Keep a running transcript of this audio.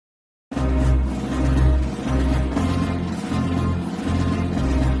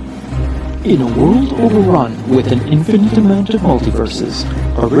In a world overrun with an infinite amount of multiverses,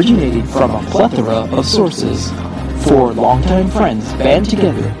 originating from a plethora of sources, four longtime friends band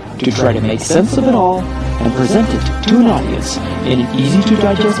together to try to make sense of it all and present it to an audience in an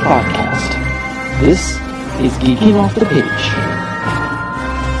easy-to-digest podcast. This is Geeking Off the Page.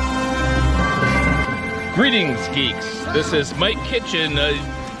 Greetings, geeks. This is Mike Kitchen.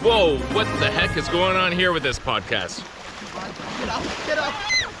 Whoa, what the heck is going on here with this podcast? Get up! Get up!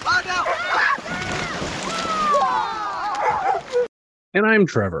 Oh, no! And I'm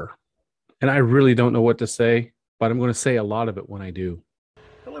Trevor, and I really don't know what to say, but I'm going to say a lot of it when I do.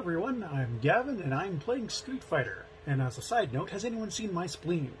 Hello everyone, I'm Gavin, and I'm playing Street Fighter. And as a side note, has anyone seen my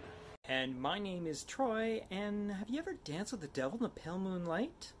spleen? And my name is Troy, and have you ever danced with the devil in the pale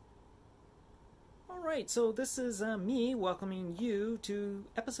moonlight? Alright, so this is me welcoming you to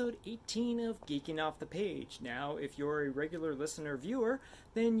episode 18 of Geeking Off the Page. Now, if you're a regular listener viewer,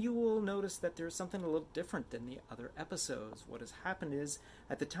 then you will notice that there's something a little different than the other episodes. What has happened is,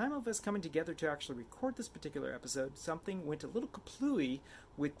 at the time of us coming together to actually record this particular episode, something went a little kaplooey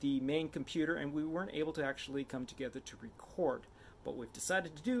with the main computer, and we weren't able to actually come together to record. What we've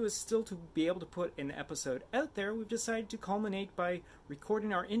decided to do is still to be able to put an episode out there. We've decided to culminate by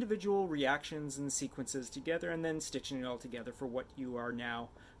recording our individual reactions and sequences together and then stitching it all together for what you are now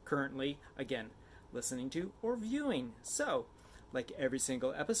currently, again, listening to or viewing. So, like every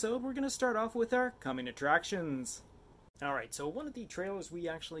single episode, we're going to start off with our coming attractions. Alright, so one of the trailers we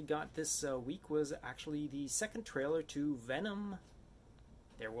actually got this week was actually the second trailer to Venom.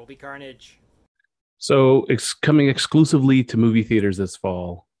 There Will Be Carnage. So it's coming exclusively to movie theaters this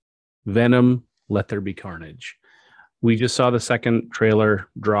fall. Venom, Let There Be Carnage. We just saw the second trailer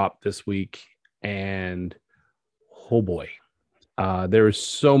drop this week, and oh boy, there is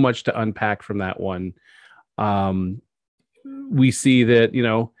so much to unpack from that one. We see that,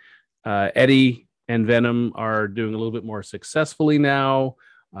 Eddie and Venom are doing a little bit more successfully now.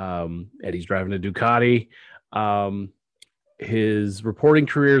 Eddie's driving a Ducati. His reporting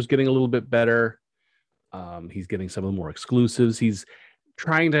career is getting a little bit better. He's getting some of the more exclusives. He's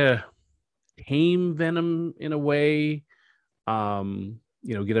trying to tame Venom in a way,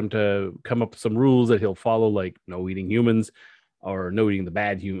 get him to come up with some rules that he'll follow, like no eating humans or no eating the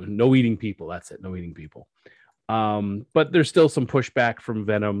bad human, no eating people. That's it. No eating people. But there's still some pushback from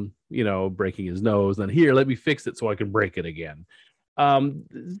Venom, breaking his nose. Then here, let me fix it so I can break it again.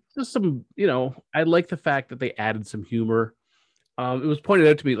 Just some, I like the fact that they added some humor. It was pointed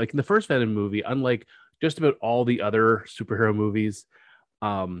out to me, like in the first Venom movie, unlike just about all the other superhero movies,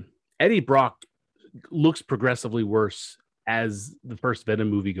 Eddie Brock looks progressively worse as the first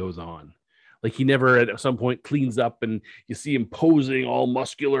Venom movie goes on. Like he never at some point cleans up and you see him posing all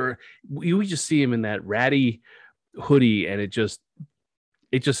muscular. We just see him in that ratty hoodie and it just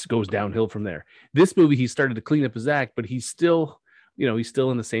goes downhill from there. This movie, he started to clean up his act, but he's still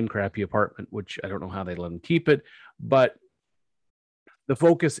in the same crappy apartment, which I don't know how they let him keep it, but the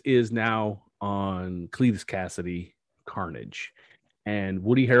focus is now on Cletus Cassidy, Carnage, and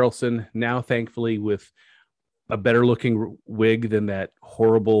Woody Harrelson, now thankfully with a better looking wig than that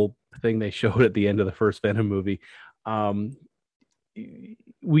horrible thing they showed at the end of the first Venom movie.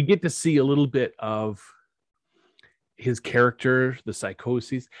 We get to see a little bit of his character, the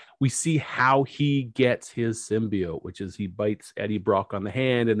psychosis. We see how he gets his symbiote, which is he bites Eddie Brock on the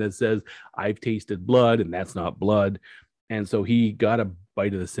hand and then says, "I've tasted blood," and that's not blood. And so he got a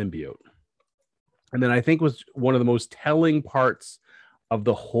bite of the symbiote. And then I think was one of the most telling parts of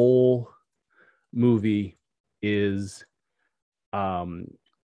the whole movie is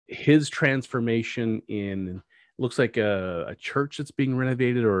his transformation in, looks like a church that's being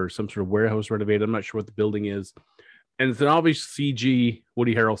renovated or some sort of warehouse renovated. I'm not sure what the building is. And it's an obvious CG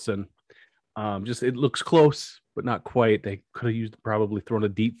Woody Harrelson. It looks close, but not quite. They could have probably thrown a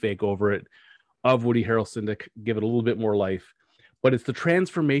deep fake over it of Woody Harrelson to give it a little bit more life. But it's the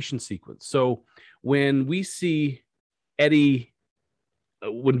transformation sequence. So when we see Eddie,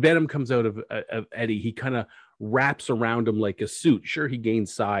 when Venom comes out of Eddie, he kind of wraps around him like a suit. Sure, he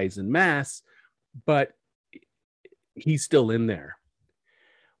gains size and mass, but he's still in there.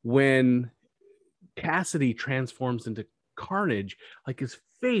 When Cassidy transforms into Carnage, like his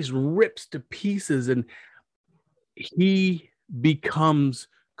face rips to pieces and he becomes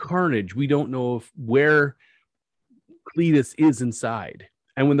Carnage. We don't know where Cletus is inside.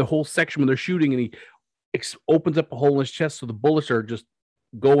 And when the whole section when they're shooting and he opens up a hole in his chest so the bullets are just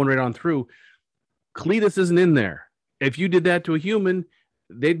going right on through, Cletus isn't in there. If you did that to a human,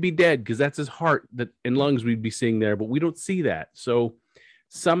 they'd be dead because that's his heart and lungs we'd be seeing there, but we don't see that. So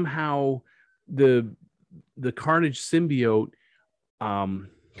somehow the Carnage symbiote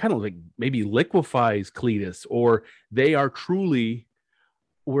kind of like maybe liquefies Cletus, or they are truly,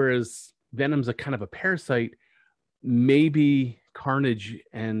 whereas Venom's a kind of a parasite, maybe Carnage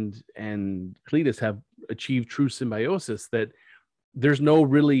and Cletus have achieved true symbiosis, that there's no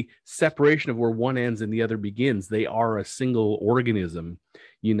really separation of where one ends and the other begins. They are a single organism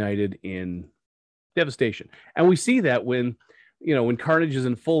united in devastation. And we see that when Carnage is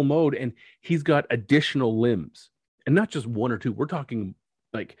in full mode and he's got additional limbs, and not just one or two. We're talking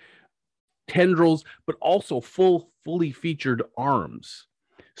like tendrils, but also fully featured arms.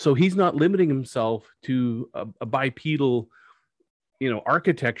 So he's not limiting himself to a bipedal,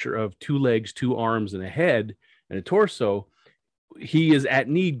 architecture of 2 legs, 2 arms, and a head and a torso. He is at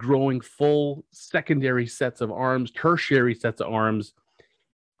need growing full secondary sets of arms, tertiary sets of arms,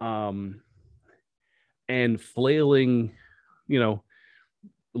 and flailing,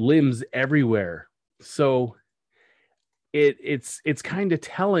 limbs everywhere. So it's kind of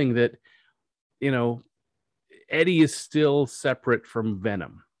telling that, Eddie is still separate from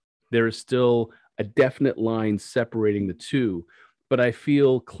Venom. There is still a definite line separating the two, but I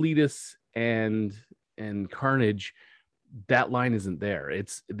feel Cletus and Carnage, that line isn't there.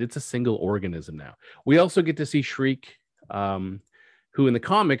 It's a single organism now. We also get to see Shriek, who in the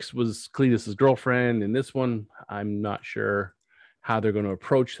comics was Cletus's girlfriend. In this one, I'm not sure how they're going to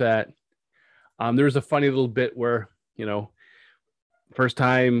approach that. There's a funny little bit where, first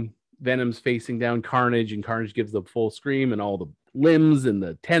time Venom's facing down Carnage, and Carnage gives the full scream and all the limbs and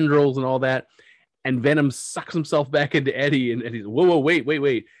the tendrils and all that. And Venom sucks himself back into Eddie, and he's, whoa, wait.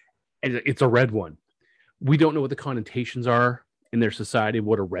 And it's a red one. We don't know what the connotations are in their society,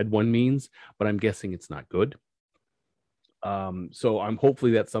 what a red one means, but I'm guessing it's not good. So I'm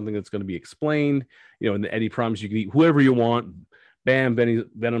hopefully that's something that's going to be explained, and Eddie promised you can eat whoever you want. Bam,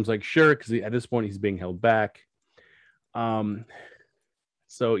 Venom's like, sure, because at this point he's being held back.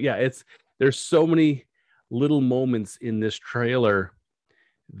 So yeah, there's so many little moments in this trailer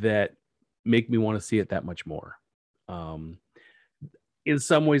that make me want to see it that much more. In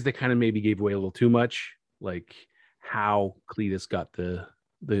some ways, they kind of maybe gave away a little too much, like how Cletus got the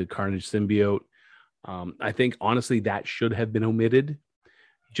Carnage symbiote. I think honestly that should have been omitted,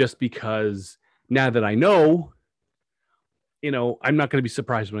 just because now that I know, I'm not going to be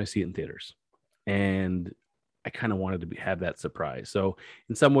surprised when I see it in theaters, and I kind of wanted to have that surprise. So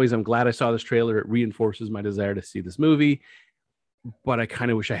in some ways, I'm glad I saw this trailer. It reinforces my desire to see this movie, but I kind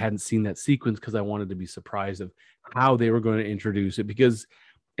of wish I hadn't seen that sequence, because I wanted to be surprised of how they were going to introduce it. Because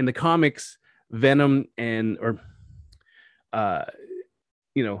in the comics, Venom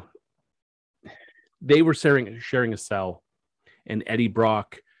they were sharing a cell, and Eddie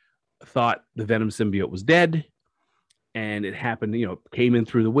Brock thought the Venom symbiote was dead, and it happened, came in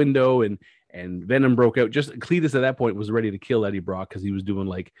through the window, and Venom broke out. Just Cletus at that point was ready to kill Eddie Brock, because he was doing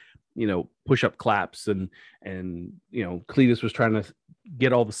push-up claps, and Cletus was trying to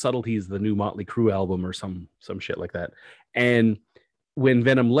get all the subtleties of the new Motley Crue album or some shit like that. And when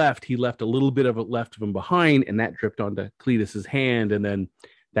Venom left, he left a little bit of it left of him behind, and that dripped onto Cletus's hand, and then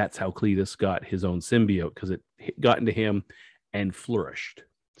that's how Cletus got his own symbiote, because it got into him and flourished.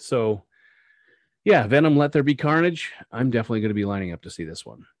 So yeah, Venom, Let There Be Carnage. I'm definitely going to be lining up to see this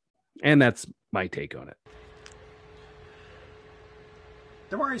one. And that's my take on it.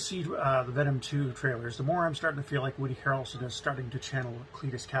 The more I see the Venom 2 trailers, the more I'm starting to feel like Woody Harrelson is starting to channel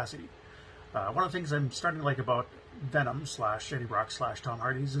Cletus Cassidy. One of the things I'm starting to like about Venom / Eddie Brock / Tom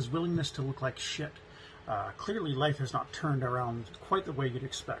Hardy is his willingness to look like shit. Clearly, life has not turned around quite the way you'd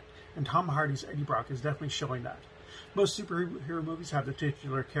expect, and Tom Hardy's Eddie Brock is definitely showing that. Most superhero movies have the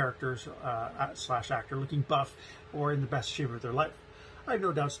titular characters / actor looking buff or in the best shape of their life. I have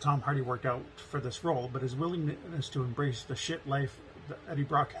no doubts Tom Hardy worked out for this role, but his willingness to embrace the shit life that Eddie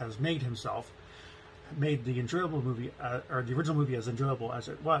Brock has made himself made the enjoyable movie, or the original movie, as enjoyable as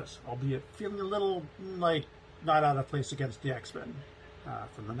it was, albeit feeling a little like not out of place against the X-Men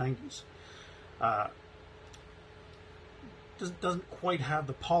from the 90s. Doesn't quite have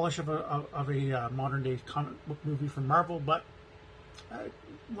the polish of a modern day comic book movie from Marvel, but I'm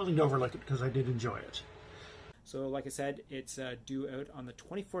willing to overlook it because I did enjoy it. So like I said, it's due out on the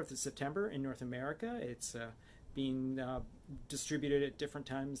 24th of September in North America. It's being distributed at different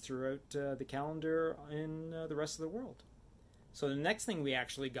times throughout the calendar in the rest of the world. So the next thing we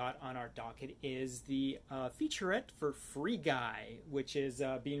actually got on our docket is the featurette for Free Guy, which is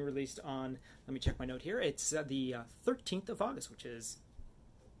being released on, let me check my note here, it's the 13th of August, which is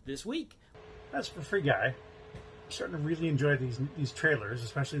this week. As for Free Guy, I'm starting to really enjoy these trailers,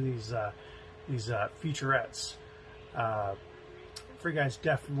 especially these featurettes. Free Guy's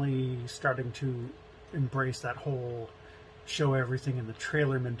definitely starting to embrace that whole show everything in the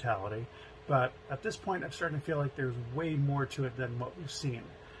trailer mentality. But at this point, I'm starting to feel like there's way more to it than what we've seen.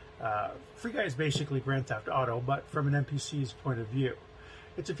 Free Guy is basically Grand Theft Auto, but from an NPC's point of view.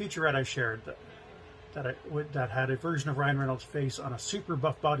 It's a featurette I shared that had a version of Ryan Reynolds' face on a super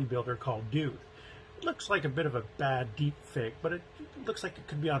buff bodybuilder called Dude. It looks like a bit of a bad deep fake, but it looks like it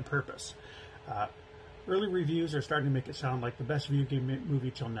could be on purpose. Early reviews are starting to make it sound like the best video game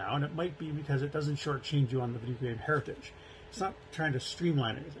movie till now, and it might be because it doesn't shortchange you on the video game heritage. It's not trying to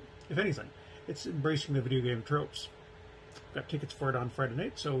streamline anything. If anything, it's embracing the video game tropes. Got tickets for it on Friday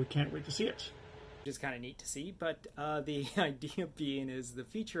night, so we can't wait to see it. Which is kind of neat to see, but the idea being is the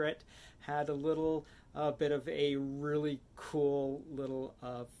featurette had a little bit of a really cool little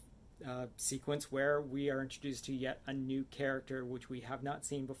sequence where we are introduced to yet a new character which we have not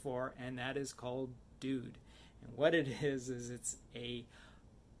seen before, and that is called Dude. And what it is it's a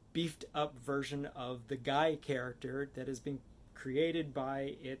beefed up version of the Guy character that has been created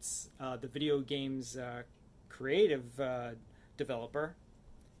by the video game's creative developer,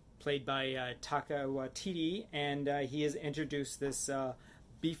 played by Taika Waititi, and he has introduced this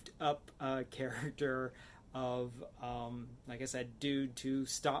beefed up character of, like I said, Dude to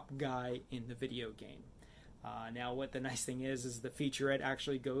stop Guy in the video game. Now, what the nice thing is the featurette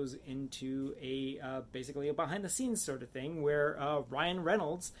actually goes into basically a behind-the-scenes sort of thing where Ryan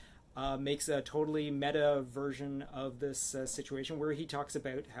Reynolds makes a totally meta version of this situation where he talks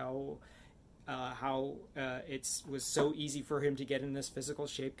about how it was so easy for him to get in this physical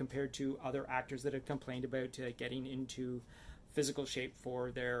shape compared to other actors that have complained about getting into physical shape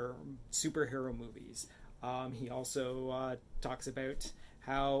for their superhero movies. He also talks about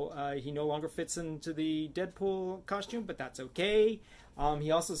how he no longer fits into the Deadpool costume, but that's okay.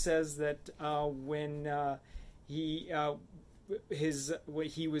 He also says that when he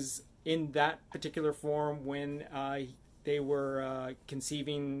was in that particular form when they were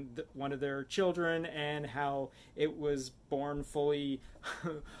conceiving one of their children, and how it was born fully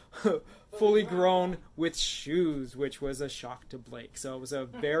grown with shoes, which was a shock to Blake. So it was a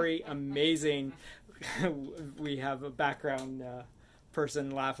very amazing. We have a background person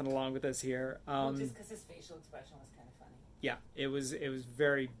laughing along with us here. Just because his facial expression was kind of funny. Yeah, it was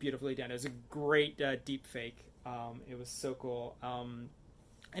very beautifully done. It was a great deep fake. It was so cool. And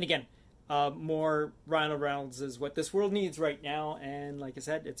again, more Ryan Reynolds is what this world needs right now, and like I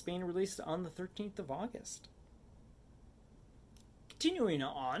said, it's being released on the 13th of August. Continuing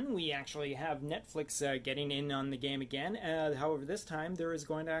on, we actually have Netflix getting in on the game again. However, this time there is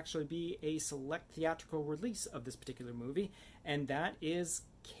going to actually be a select theatrical release of this particular movie, and that is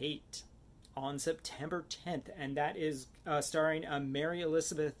Kate on September 10th, and that is starring Mary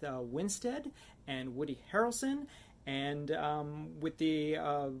Elizabeth Winstead and Woody Harrelson, and with the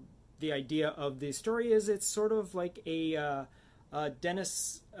idea of the story is it's sort of like a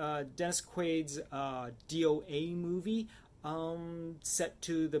Dennis Quaid's DOA movie set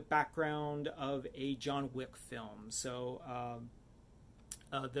to the background of a John Wick film. So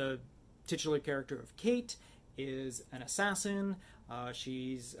the titular character of Kate is an assassin.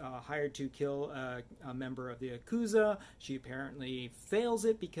 She's hired to kill a member of the Yakuza. She apparently fails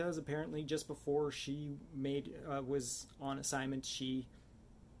it because apparently just before she was on assignment, she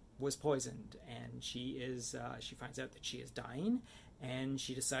was poisoned, and she finds out that she is dying, and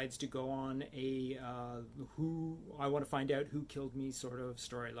she decides to go on a I want to find out who killed me sort of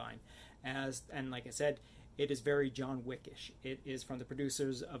storyline. And like I said, it is very John Wickish. It is from the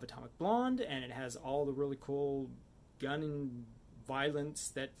producers of Atomic Blonde, and it has all the really cool gun and violence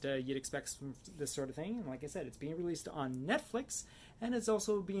that you'd expect from this sort of thing. And like I said, it's being released on Netflix, and it's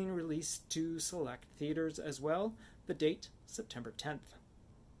also being released to select theaters as well. The date, September 10th.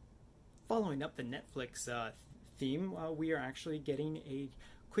 Following up the Netflix theme, we are actually getting a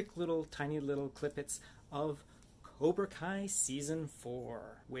quick little, tiny little clippets of Cobra Kai Season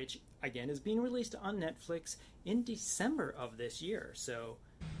 4, which again is being released on Netflix in December of this year. So,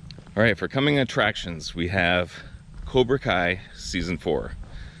 all right, for coming attractions, we have Cobra Kai Season 4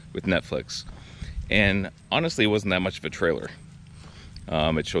 with Netflix. And honestly, it wasn't that much of a trailer.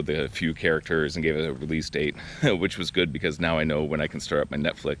 It showed the few characters and gave it a release date, which was good because now I know when I can start up my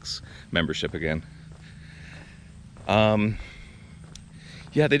Netflix membership again. Yeah,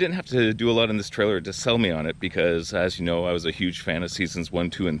 they didn't have to do a lot in this trailer to sell me on it because, as you know, I was a huge fan of Seasons 1,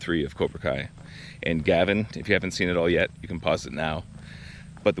 2, and 3 of Cobra Kai. And Gavin, if you haven't seen it all yet, you can pause it now.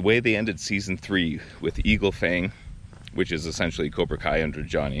 But the way they ended Season 3 with Eagle Fang, which is essentially Cobra Kai under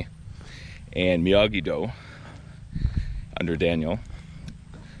Johnny, and Miyagi-Do under Daniel,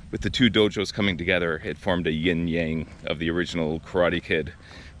 with the two dojos coming together, it formed a yin-yang of the original Karate Kid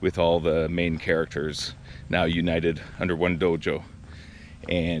with all the main characters now united under one dojo.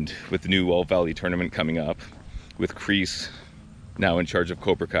 And with the new All Valley tournament coming up, with Kreese now in charge of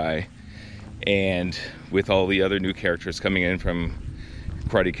Cobra Kai, and with all the other new characters coming in from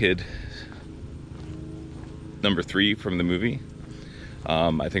Karate Kid #3 from the movie,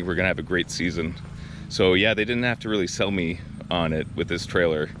 I think we're gonna have a great season. So yeah, they didn't have to really sell me on it with this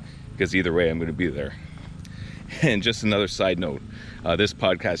trailer, because either way I'm gonna be there. And just another side note, this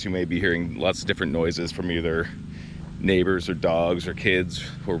podcast you may be hearing lots of different noises from either neighbors or dogs or kids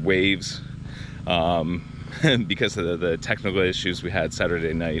or waves, because of the technical issues we had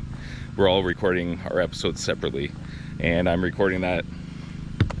Saturday night. We're all recording our episodes separately, and I'm recording that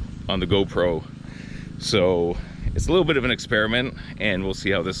on the GoPro, so it's a little bit of an experiment, and we'll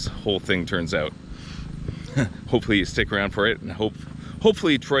see how this whole thing turns out. Hopefully you stick around for it, and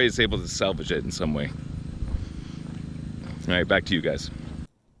hopefully Troy is able to salvage it in some way. All right, back to you guys.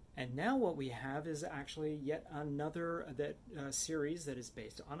 And now what we have is actually yet another series that is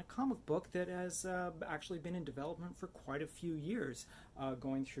based on a comic book that has actually been in development for quite a few years,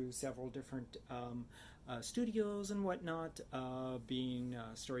 going through several different studios and whatnot,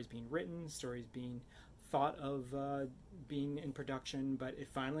 stories being written, stories being thought of being in production, but it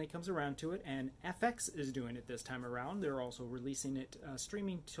finally comes around to it, and FX is doing it this time around. They're also releasing it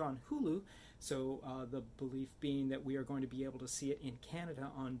streaming on Hulu. So the belief being that we are going to be able to see it in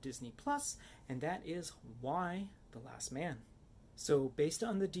Canada on Disney+, and that is Y: The Last Man. So based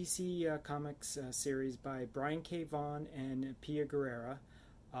on the DC Comics series by Brian K. Vaughan and Pia Guerrera,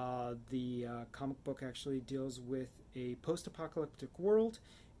 the comic book actually deals with a post-apocalyptic world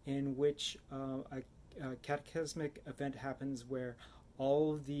in which a cataclysmic event happens where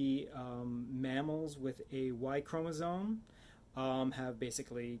all of the mammals with a Y chromosome have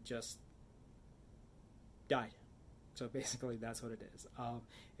basically just died. So basically that's what it is.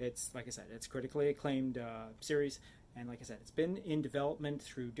 It's, like I said, it's critically acclaimed series, and like I said, it's been in development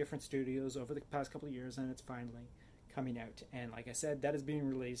through different studios over the past couple of years, and it's finally coming out. And like I said, that is being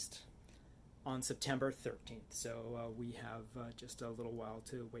released on September 13th, so we have just a little while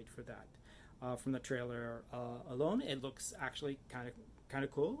to wait for that. From the trailer alone, it looks actually kind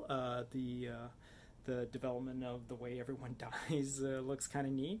of cool. The development of the way everyone dies looks kind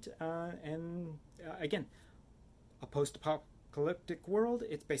of neat, and again, a post-apocalyptic world.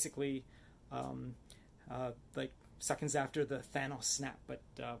 It's basically like seconds after the Thanos snap, but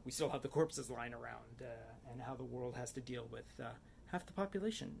we still have the corpses lying around, and how the world has to deal with half the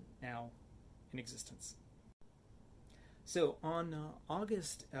population now in existence. So on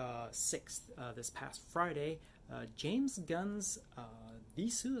August 6th, this past Friday, James Gunn's The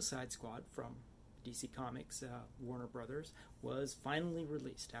Suicide Squad from DC Comics, Warner Brothers, was finally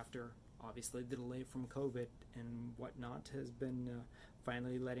released after obviously the delay from COVID and whatnot has been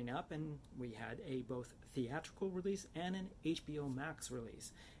finally letting up, and we had a both theatrical release and an HBO Max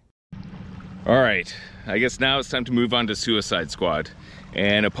release. All right, I guess now it's time to move on to Suicide Squad.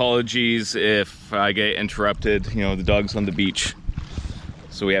 And apologies if I get interrupted, you know, the dog's on the beach,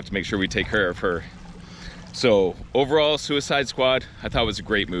 so we have to make sure we take care of her. So overall, Suicide Squad, I thought was a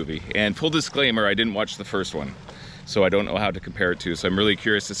great movie. And full disclaimer, I didn't watch the first one, so I don't know how to compare it to. So I'm really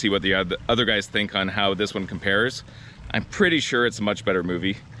curious to see what the other guys think on how this one compares. I'm pretty sure it's a much better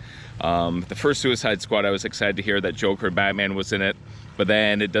movie. The first Suicide Squad, I was excited to hear that Joker and Batman was in it, but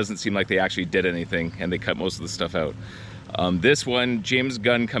then it doesn't seem like they actually did anything, and they cut most of the stuff out. This one, James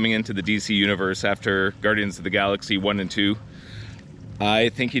Gunn coming into the DC universe after Guardians of the Galaxy 1 and 2, I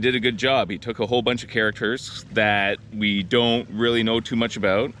think he did a good job. He took a whole bunch of characters that we don't really know too much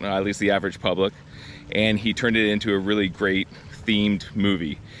about, at least the average public, and he turned it into a really great themed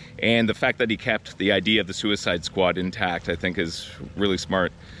movie. And the fact that he kept the idea of the Suicide Squad intact, I think, is really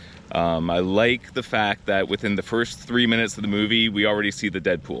smart. I like the fact that within the first 3 minutes of the movie, we already see the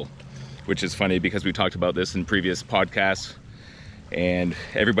Deadpool, which is funny because we talked about this in previous podcasts and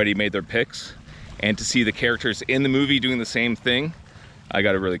everybody made their picks. And to see the characters in the movie doing the same thing, I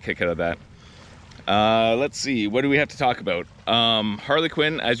got a really kick out of that. Let's see, what do we have to talk about? Harley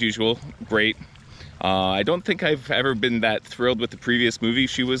Quinn, as usual, great. I don't think I've ever been that thrilled with the previous movie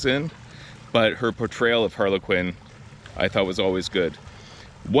she was in, but her portrayal of Harley Quinn I thought was always good.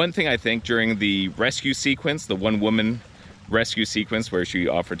 One thing I think during the rescue sequence, the one-woman rescue sequence where she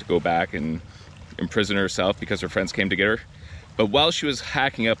offered to go back and imprison herself because her friends came to get her, but while she was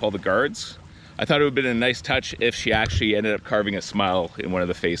hacking up all the guards, I thought it would have been a nice touch if she actually ended up carving a smile in one of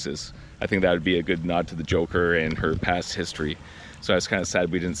the faces. I think that would be a good nod to the Joker and her past history. So I was kind of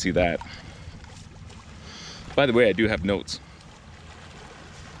sad we didn't see that. By the way, I do have notes.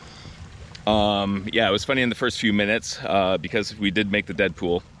 Yeah, it was funny in the first few minutes because we did make the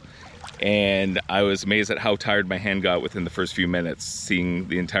Deadpool. And I was amazed at how tired my hand got within the first few minutes, seeing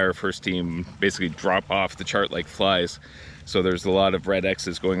the entire first team basically drop off the chart like flies. So there's a lot of red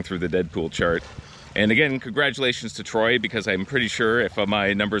X's going through the Deadpool chart. And again, congratulations to Troy, because I'm pretty sure if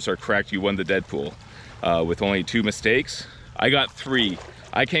my numbers are correct, you won the Deadpool with only 2 mistakes. I got 3.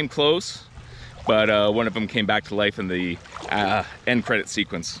 I came close, but one of them came back to life in the end credit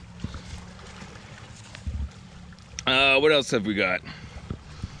sequence. What else have we got?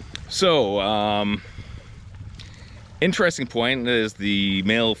 So, interesting point is the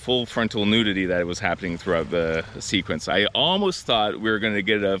male full frontal nudity that was happening throughout the sequence. I almost thought we were going to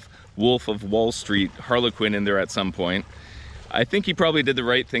get a Wolf of Wall Street Harlequin in there at some point. I think he probably did the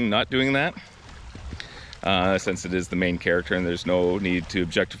right thing not doing that, since it is the main character and there's no need to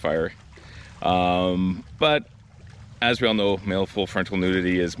objectify her. But as we all know, male full frontal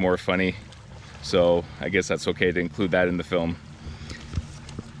nudity is more funny, so I guess that's okay to include that in the film.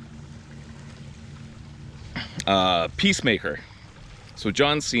 Peacemaker. So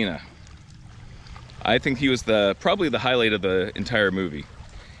John Cena. I think he was probably the highlight of the entire movie.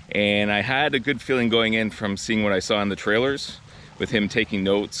 And I had a good feeling going in from seeing what I saw in the trailers, with him taking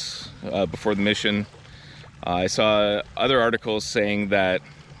notes before the mission. I saw other articles saying that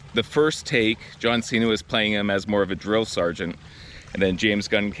the first take, John Cena was playing him as more of a drill sergeant. And then James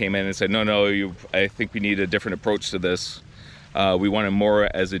Gunn came in and said, no, I think we need a different approach to this. We want him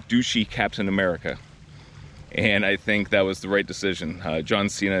more as a douchey Captain America. And I think that was the right decision. John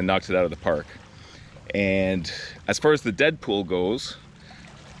Cena knocked it out of the park. And as far as the Deadpool goes,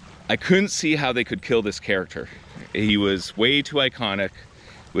 I couldn't see how they could kill this character. He was way too iconic,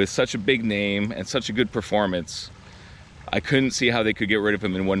 with such a big name and such a good performance. I couldn't see how they could get rid of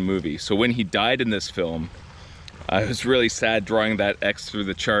him in one movie. So when he died in this film, I was really sad drawing that X through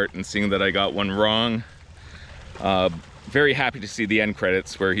the chart and seeing that I got one wrong. Very happy to see the end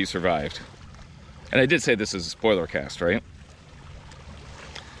credits where he survived. And I did say this is a spoiler cast, right?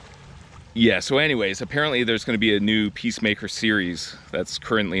 Yeah, so anyways, apparently there's going to be a new Peacemaker series that's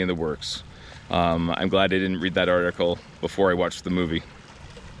currently in the works. I'm glad I didn't read that article before I watched the movie.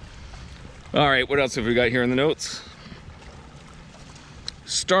 All right, what else have we got here in the notes?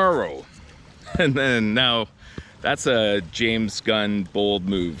 Starro. And then now, that's a James Gunn bold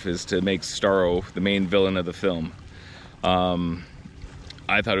move, is to make Starro the main villain of the film.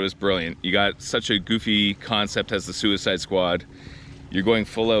 I thought it was brilliant. You got such a goofy concept as the Suicide Squad. You're going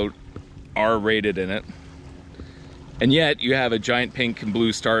full out R-rated in it. And yet you have a giant pink and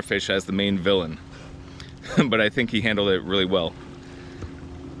blue starfish as the main villain. But I think he handled it really well.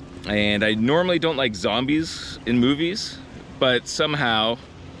 And I normally don't like zombies in movies, but somehow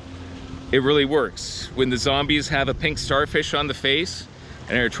it really works. When the zombies have a pink starfish on the face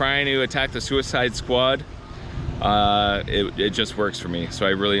and are trying to attack the Suicide Squad, it just works for me, so I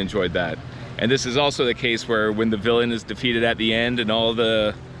really enjoyed that. And this is also the case where when the villain is defeated at the end and all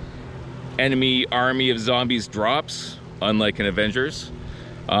the enemy army of zombies drops, unlike in Avengers,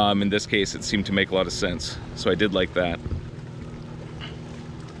 in this case it seemed to make a lot of sense, so I did like that.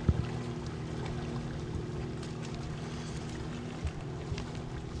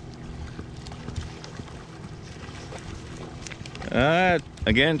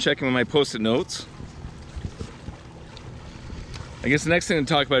 Again, checking my post-it notes. I guess the next thing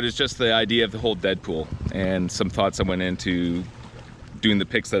to talk about is just the idea of the whole Deadpool and some thoughts I went into doing the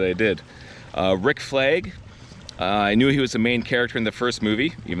picks that I did. Rick Flag, I knew he was the main character in the first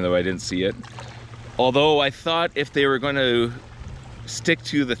movie, even though I didn't see it. Although I thought if they were going to stick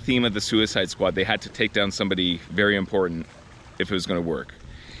to the theme of the Suicide Squad, they had to take down somebody very important if it was going to work.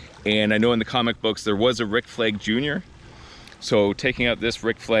 And I know in the comic books there was a Rick Flag Jr., so taking out this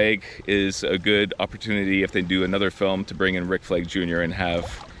Rick Flag is a good opportunity if they do another film to bring in Rick Flag Jr. and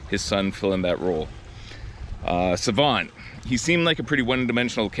have his son fill in that role. Savant, he seemed like a pretty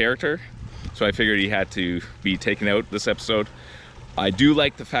one-dimensional character, so I figured he had to be taken out this episode. I do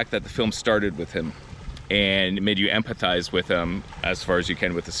like the fact that the film started with him and made you empathize with him as far as you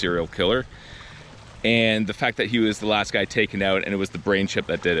can with the serial killer. And the fact that he was the last guy taken out and it was the brain chip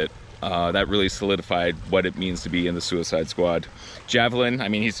that did it. That really solidified what it means to be in the Suicide Squad. Javelin, I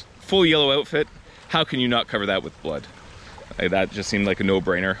mean, he's full yellow outfit. How can you not cover that with blood? That just seemed like a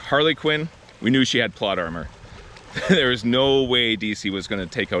no-brainer. Harley Quinn, we knew she had plot armor. There was no way DC was going to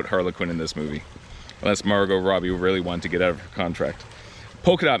take out Harley Quinn in this movie, unless Margot Robbie really wanted to get out of her contract.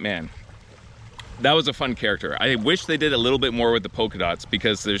 Polka Dot Man, that was a fun character. I wish they did a little bit more with the polka dots,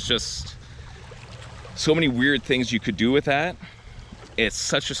 because there's just so many weird things you could do with that. It's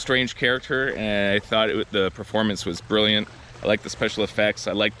such a strange character, and I thought the performance was brilliant. I like the special effects.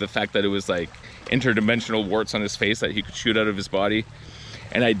 I like the fact that it was like interdimensional warts on his face that he could shoot out of his body.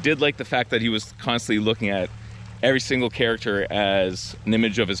 And I did like the fact that he was constantly looking at every single character as an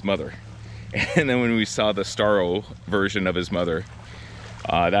image of his mother. And then when we saw the Starro version of his mother,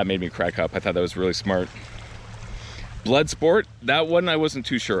 that made me crack up. I thought that was really smart. Bloodsport, that one I wasn't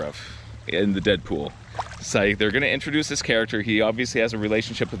too sure of in the Deadpool. It's like they're going to introduce this character. He obviously has a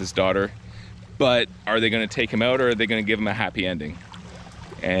relationship with his daughter, but are they going to take him out or are they going to give him a happy ending?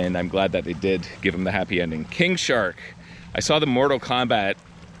 And I'm glad that they did give him the happy ending. King Shark, I saw the Mortal Kombat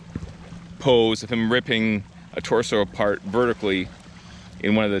pose of him ripping a torso apart vertically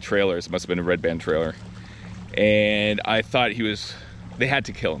in one of the trailers. It must have been a Red Band trailer. And I thought they had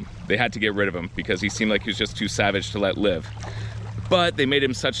to kill him. They had to get rid of him because he seemed like he was just too savage to let live. But they made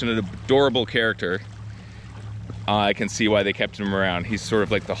him such an adorable character. I can see why they kept him around. He's sort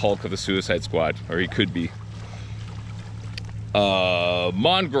of like the Hulk of the Suicide Squad, or he could be.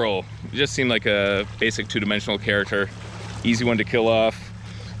 Mongrel just seemed like a basic two-dimensional character. Easy one to kill off.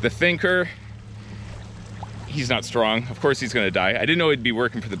 The Thinker, he's not strong. Of course he's gonna die. I didn't know he'd be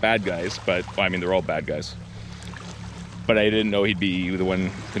working for the bad guys, but, well, I mean, they're all bad guys. But I didn't know he'd be the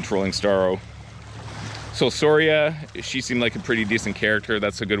one controlling Starro. So Soria, she seemed like a pretty decent character.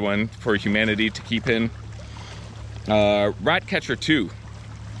 That's a good one for humanity to keep in. Ratcatcher 2.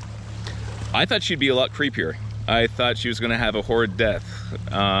 I thought she'd be a lot creepier. I thought she was going to have a horrid death.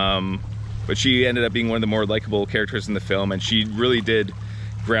 But she ended up being one of the more likable characters in the film, and she really did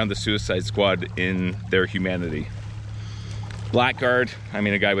ground the Suicide Squad in their humanity. Blackguard, I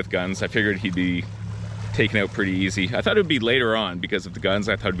mean, a guy with guns. I figured he'd be taken out pretty easy. I thought it would be later on because of the guns.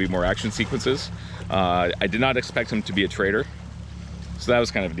 I thought it would be more action sequences. I did not expect him to be a traitor, so that was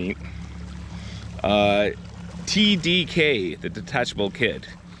kind of neat. TDK, the Detachable Kid.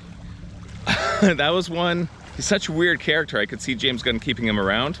 That was one. He's such a weird character. I could see James Gunn keeping him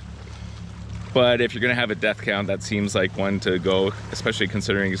around, but if you're gonna have a death count, that seems like one to go, especially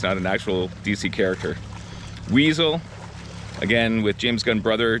considering he's not an actual DC character. Weasel, again, with James Gunn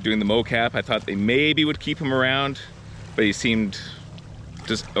brother doing the mocap, I thought they maybe would keep him around, but he seemed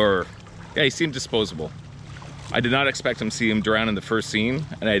he seemed disposable. I did not expect him to see him drown in the first scene,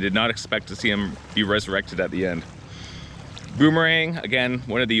 and I did not expect to see him be resurrected at the end. Boomerang, again,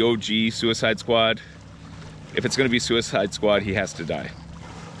 one of the OG Suicide Squad. If it's going to be Suicide Squad, he has to die.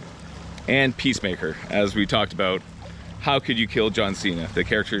 And Peacemaker, as we talked about, how could you kill John Cena? The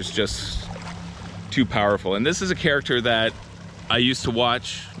character is just too powerful. And this is a character that I used to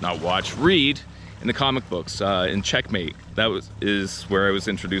read in the comic books, in Checkmate. That is where I was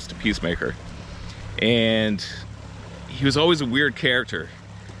introduced to Peacemaker. And he was always a weird character.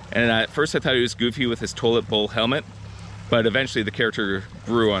 And at first I thought he was goofy with his toilet bowl helmet, but eventually the character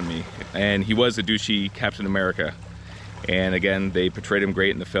grew on me. And he was a douchey Captain America. And again, they portrayed him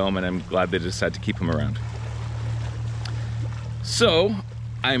great in the film, and I'm glad they decided to keep him around. So,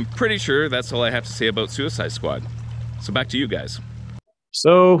 I'm pretty sure that's all I have to say about Suicide Squad. So back to you guys.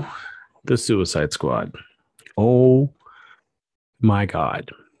 So, the Suicide Squad. Oh my God.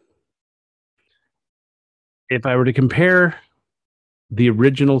 If I were to compare the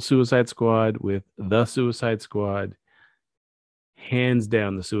original Suicide Squad with the Suicide Squad, hands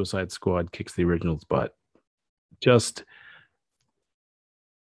down, the Suicide Squad kicks the original's butt. Just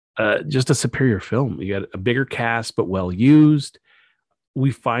a superior film. You got a bigger cast, but well used.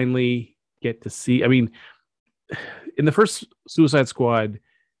 We finally get to see. I mean, in the first Suicide Squad,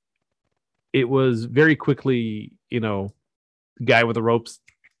 it was very quickly, the guy with the ropes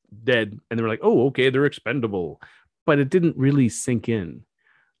dead, and they were like, "Oh, okay, they're expendable," but it didn't really sink in.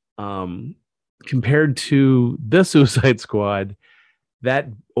 Compared to the Suicide Squad, that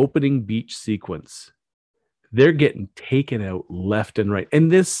opening beach sequence, they're getting taken out left and right.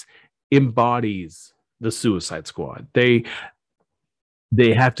 And this embodies the Suicide Squad. They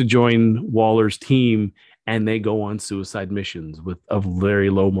have to join Waller's team, and they go on suicide missions with a very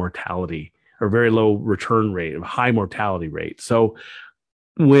low mortality or very low return rate, a high mortality rate. So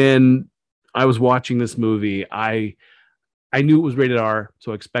when I was watching this movie, I knew it was rated R,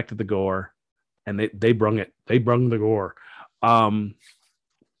 so I expected the gore, and they brung it. They brung the gore.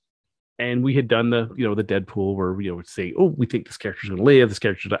 And we had done the Deadpool where we would say, "Oh, we think this character's going to live. This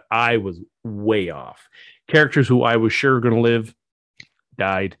character." I was way off. Characters who I was sure going to live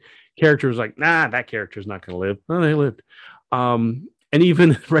died. Characters like, "Nah, that character's not going to live." Oh, they lived. And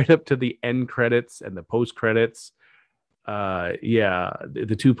even right up to the end credits and the post credits,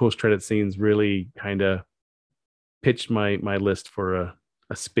 the two post credit scenes really kind of pitched my list for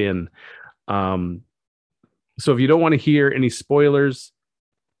a spin. So if you don't want to hear any spoilers,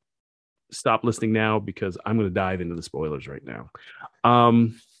 stop listening now, because I'm going to dive into the spoilers right now.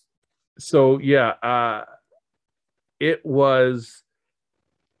 It was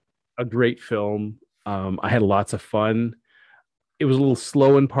a great film. I had lots of fun. It was a little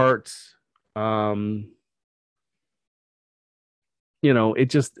slow in parts. It's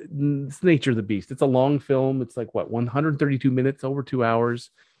the nature of the beast. It's a long film. It's like what, 132 minutes, over 2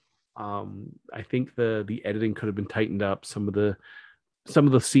 hours. I think the editing could have been tightened up. Some of the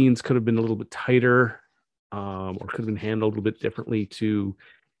scenes could have been a little bit tighter, or could have been handled a little bit differently to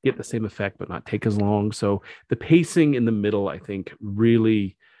get the same effect but not take as long. So the pacing in the middle, I think,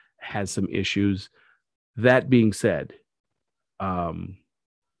 really has some issues. That being said, it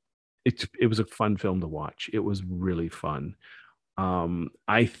was a fun film to watch. It was really fun.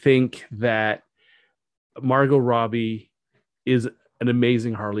 I think that Margot Robbie is an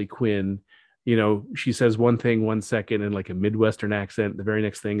amazing Harley Quinn. She says one thing 1 second in like a Midwestern accent. The very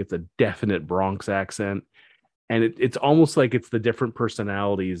next thing, it's a definite Bronx accent. And it's almost like it's the different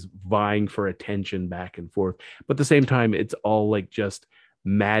personalities vying for attention back and forth. But at the same time, it's all like just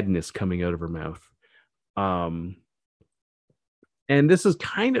madness coming out of her mouth. And this is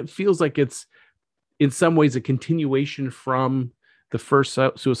kind of feels like it's in some ways a continuation from the first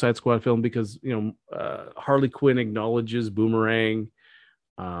Suicide Squad film, because Harley Quinn acknowledges Boomerang.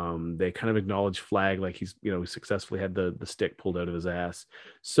 They kind of acknowledge Flag, like he's successfully had the stick pulled out of his ass.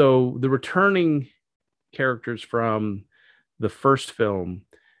 So the returning characters from the first film,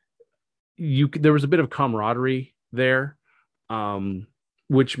 there was a bit of camaraderie there,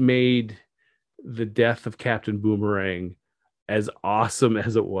 which made the death of Captain Boomerang, as awesome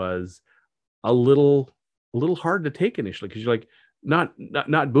as it was, a little hard to take initially, because you're like, not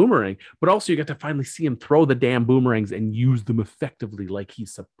Boomerang, but also you got to finally see him throw the damn boomerangs and use them effectively like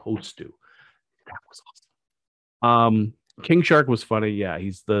he's supposed to. That was awesome. King Shark was funny. Yeah,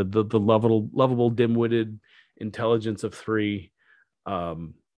 he's the lovable dim-witted intelligence of three. Did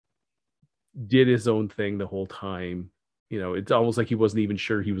his own thing the whole time. It's almost like he wasn't even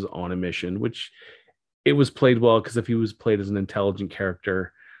sure he was on a mission, which it was played well, because if he was played as an intelligent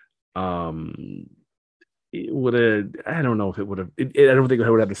character, it would have, I don't know if it would have, I don't think it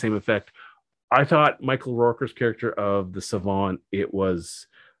would have the same effect. I thought Michael Rooker's character of the Savant, it was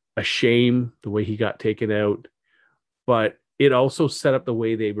a shame the way he got taken out, but it also set up the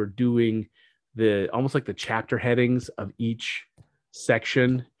way they were doing almost like the chapter headings of each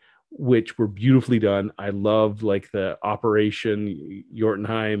section, which were beautifully done. I loved like the Operation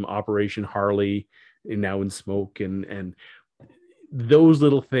Jotunheim, Operation Harley, and Now in Smoke, and those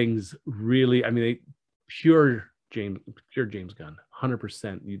little things really, pure James Gunn,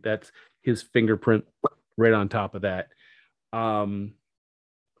 100%. That's his fingerprint right on top of that. I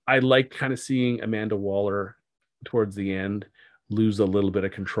like kind of seeing Amanda Waller towards the end lose a little bit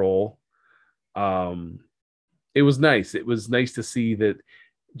of control. It was nice. It was nice to see that,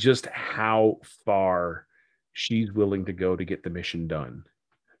 just how far she's willing to go to get the mission done.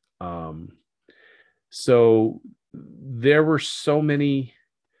 So there were so many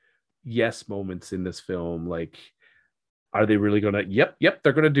yes moments in this film. Like, are they really gonna? Yep,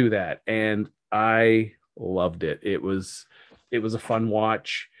 they're gonna do that, and I loved it. It was a fun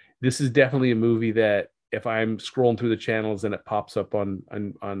watch. This is definitely a movie that if I'm scrolling through the channels and it pops up on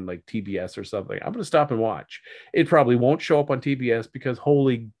like TBS or something, I'm gonna stop and watch. It probably won't show up on TBS because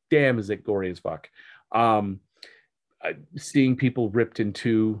holy damn, is it gory as fuck. Seeing people ripped in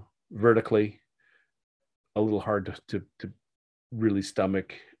two vertically, a little hard to really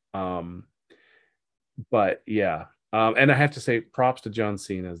stomach. But yeah, and I have to say props to John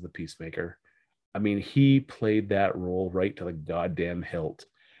Cena as the Peacemaker. He played that role right to the goddamn hilt,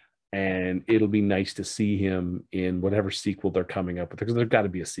 and it'll be nice to see him in whatever sequel they're coming up with, because there's got to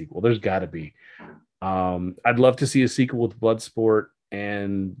be a sequel. There's got to be. I'd love to see a sequel with Bloodsport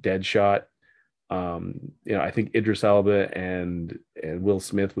and Deadshot. I think Idris Elba and Will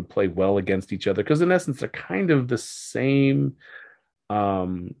Smith would play well against each other, because in essence they're kind of the same.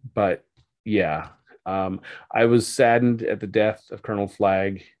 But yeah, I was saddened at the death of Colonel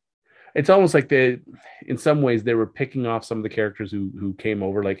Flag. It's almost like in some ways they were picking off some of the characters who came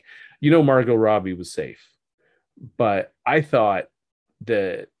over. Like, Margot Robbie was safe, but I thought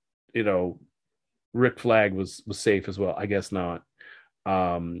that, Rick Flag was safe as well. I guess not.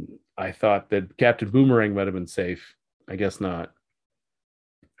 I thought that Captain Boomerang might have been safe. I guess not.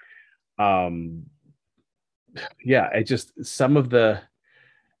 Yeah, some of the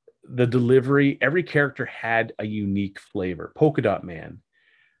delivery, every character had a unique flavor. Polka Dot Man,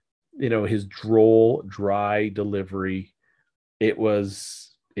 his droll, dry delivery. It was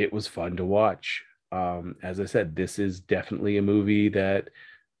fun to watch. As I said, this is definitely a movie that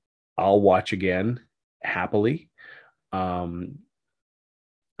I'll watch again happily. I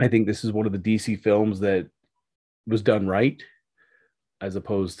think this is one of the DC films that was done right. as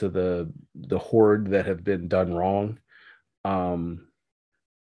opposed to the horde that have been done wrong. Um,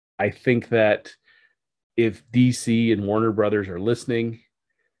 I think that if DC and Warner Brothers are listening,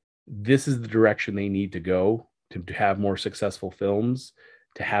 this is the direction they need to go to have more successful films,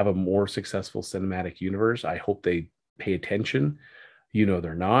 to have a more successful cinematic universe. I hope they pay attention.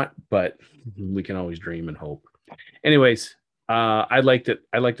 They're not, but we can always dream and hope. Anyways, I liked it.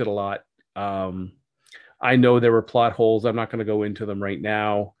 I liked it a lot. I know there were plot holes. I'm not going to go into them right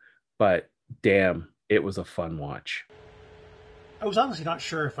now, but damn, it was a fun watch. I was honestly not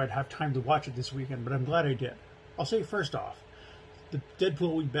sure if I'd have time to watch it this weekend, but I'm glad I did. I'll say first off, the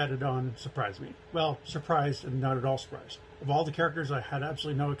Deadpool we betted on surprised me. Well, surprised and not at all surprised. Of all the characters I had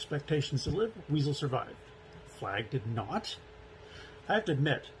absolutely no expectations to live, Weasel survived. Flag did not. I have to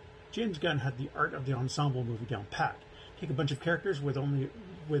admit, James Gunn had the art of the ensemble movie down pat. Take a bunch of characters with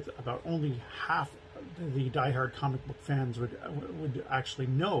about only half the diehard comic book fans would actually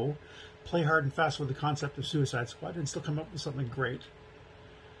know, play hard and fast with the concept of Suicide Squad, and still come up with something great.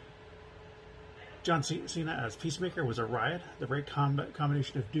 John Cena as Peacemaker was a riot, the right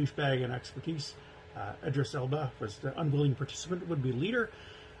combination of douchebag and expertise. Idris Elba was the unwilling participant, would-be leader,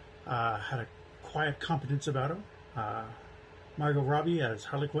 had a quiet competence about him. Margot Robbie as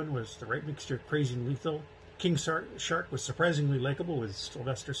Harley Quinn was the right mixture of crazy and lethal. King Shark was surprisingly likable with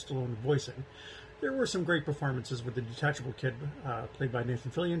Sylvester Stallone voicing. There were some great performances with the detachable kid, played by Nathan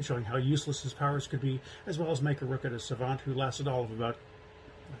Fillion, showing how useless his powers could be, as well as Micah Rourke as Savant, who lasted all of about,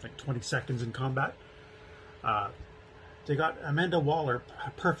 20 seconds in combat. They got Amanda Waller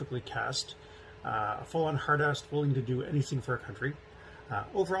perfectly cast, a full-on hard-ass willing to do anything for a country.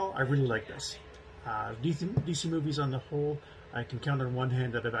 Overall, I really like this. DC movies on the whole, I can count on one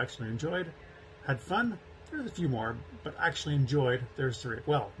hand that I've actually enjoyed. Had fun? There's a few more, but actually enjoyed, there's 3.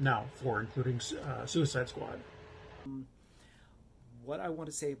 Well, now 4, including Suicide Squad. What I want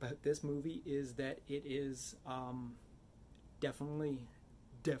to say about this movie is that it is definitely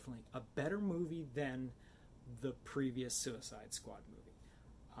a better movie than the previous Suicide Squad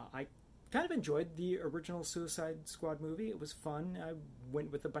movie. I kind of enjoyed the original Suicide Squad movie. It was fun. I went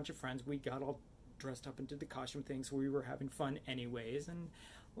with a bunch of friends. We got all dressed up and did the costume things, so we were having fun anyways. And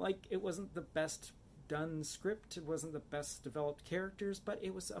it wasn't the best done script, it wasn't the best developed characters, but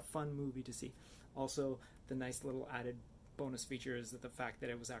it was a fun movie to see. Also, the nice little added bonus feature is that the fact that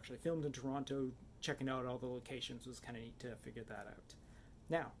it was actually filmed in Toronto, checking out all the locations was kind of neat to figure that out.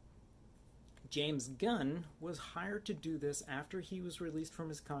 Now, James Gunn was hired to do this after he was released from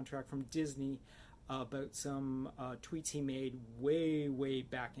his contract from Disney about some tweets he made way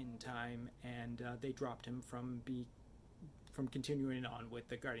back in time, and they dropped him from continuing on with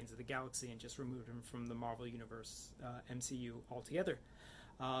the Guardians of the Galaxy and just removed him from the Marvel Universe MCU altogether.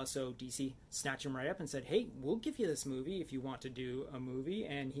 So DC snatched him right up and said, hey, we'll give you this movie if you want to do a movie.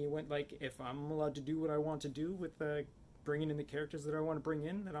 And he went if I'm allowed to do what I want to do with bringing in the characters that I want to bring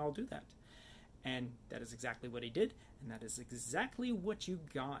in, then I'll do that. And that is exactly what he did, and that is exactly what you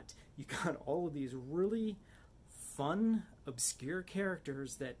got. You got all of these really fun, obscure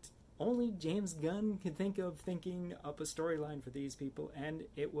characters that only James Gunn can think of, thinking up a storyline for these people, and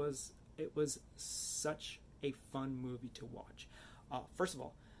it was such a fun movie to watch. First of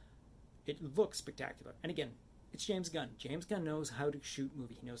all, it looks spectacular. And again, it's James Gunn. James Gunn knows how to shoot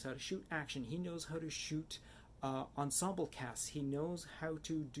movie. He knows how to shoot action. He knows how to shoot ensemble casts. He knows how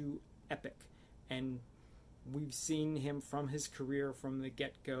to do epic. And we've seen him from his career from the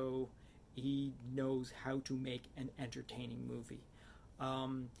get-go. He knows how to make an entertaining movie.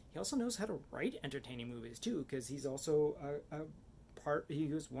 He also knows how to write entertaining movies too, because he's also he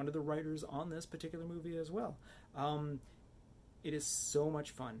was one of the writers on this particular movie as well. It is so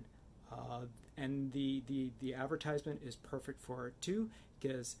much fun, and the advertisement is perfect for it too,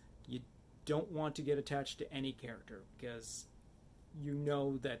 because you don't want to get attached to any character, because you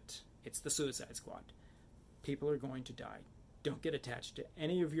know that it's the Suicide Squad. People are going to die. Don't get attached to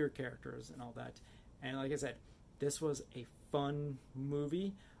any of your characters and all that. And like I said, this was a fun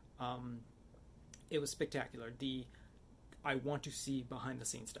movie. It was spectacular. I want to see behind the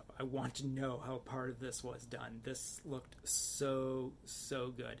scenes stuff. I want to know how part of this was done. This looked so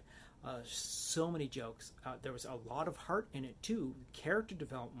good. So many jokes. There was a lot of heart in it too. Character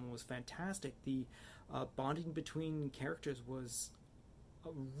development was fantastic. The bonding between characters was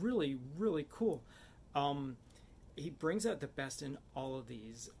really cool. He brings out the best in all of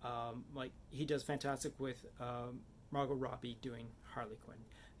these. He does fantastic with Margot Robbie doing Harley Quinn.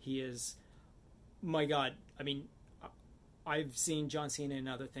 He is, my God, I mean, I've seen John Cena in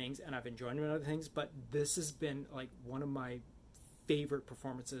other things, and I've enjoyed him in other things, but this has been one of my favorite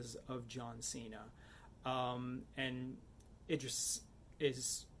performances of John Cena. And Idris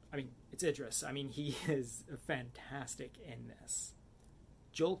is, I mean, it's Idris. I mean, he is fantastic in this.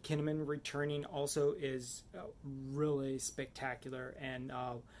 Joel Kinnaman returning also is really spectacular, and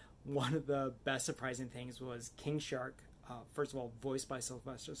one of the best surprising things was King Shark, first of all, voiced by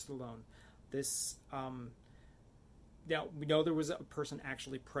Sylvester Stallone. This, now, we know there was a person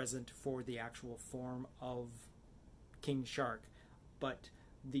actually present for the actual form of King Shark, but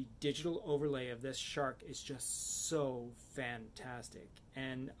the digital overlay of this shark is just so fantastic.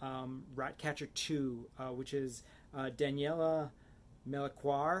 And Ratcatcher 2, which is Daniela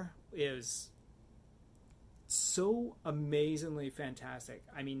Melchior, is so amazingly fantastic.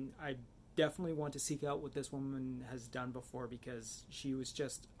 I mean, I definitely want to seek out what this woman has done before, because she was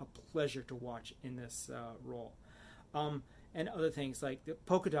just a pleasure to watch in this role. And other things like the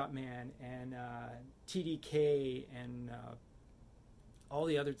Polka Dot Man and TDK and all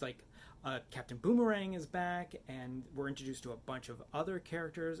the others, like Captain Boomerang is back, and we're introduced to a bunch of other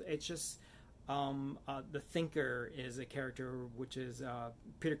characters. It's just the Thinker is a character which is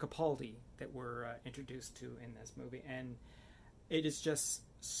Peter Capaldi that we're introduced to in this movie, and it is just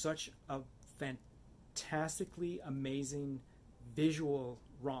such a fantastically amazing visual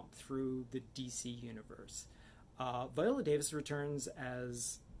romp through the DC universe. Viola Davis returns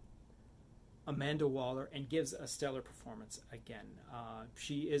as Amanda Waller and gives a stellar performance again.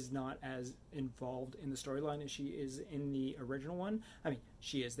 She is not as involved in the storyline as she is in the original one. I mean,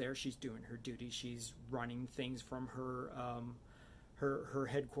 she is there. She's doing her duty. She's running things from her her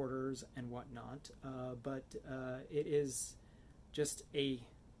headquarters and whatnot. But it is just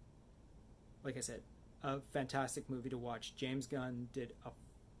like I said, a fantastic movie to watch. James Gunn did a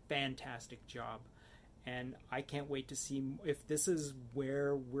fantastic job. And I can't wait to see if this is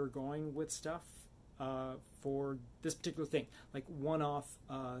where we're going with stuff for this particular thing. Like one-off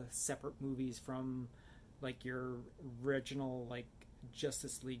separate movies from like your original like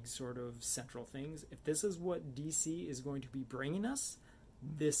Justice League sort of central things. If this is what DC is going to be bringing us,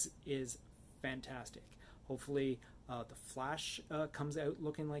 this is fantastic. Hopefully the Flash comes out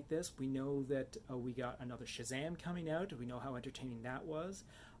looking like this. We know that we got another Shazam coming out. We know how entertaining that was.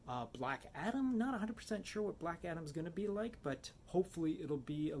 Black Adam, not 100% sure what Black Adam's going to be like, but hopefully it'll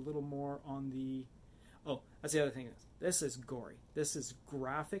be a little more on the... Oh, that's the other thing. This is gory. This is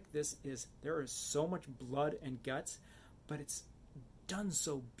graphic. There is so much blood and guts, but it's done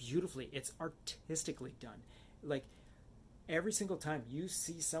so beautifully. It's artistically done. Like, every single time you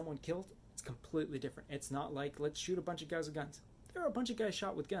see someone killed, it's completely different. It's not like, let's shoot a bunch of guys with guns. There are a bunch of guys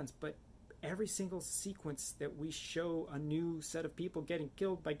shot with guns, but every single sequence that we show a new set of people getting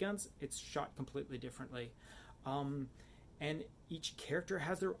killed by guns, it's shot completely differently. And each character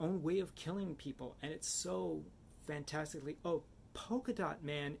has their own way of killing people, and it's so fantastically... Oh, Polka Dot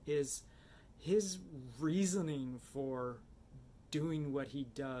Man is his reasoning for doing what he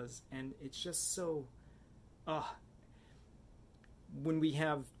does, and it's just so... when we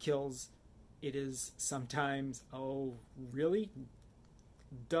have kills, it is sometimes, oh, really?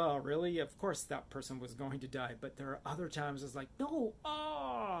 Duh, really? Of course that person was going to die. But there are other times it's like, no,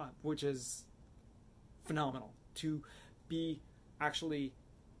 which is phenomenal. To be actually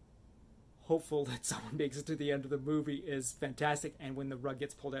hopeful that someone makes it to the end of the movie is fantastic. And when the rug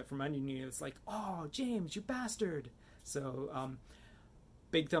gets pulled out from under you, it's like, oh, James, you bastard. So,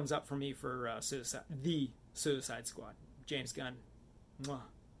 big thumbs up for me for the Suicide Squad. James Gunn. Mwah.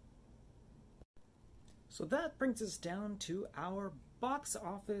 So that brings us down to our Box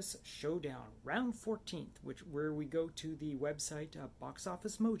Office Showdown, round 14th, where we go to the website Box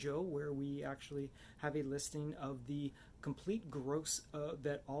Office Mojo, where we actually have a listing of the complete gross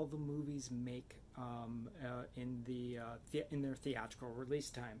that all the movies make in their theatrical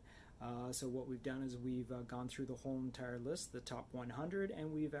release time. So what we've done is we've gone through the whole entire list, the top 100,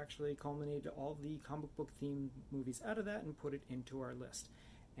 and we've actually culminated all the comic book themed movies out of that and put it into our list.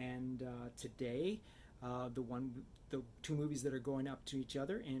 And today, the two movies that are going up to each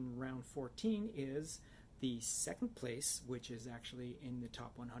other in round 14 is the second place, which is actually in the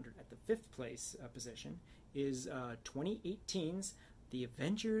top 100 at the fifth place position, is 2018's The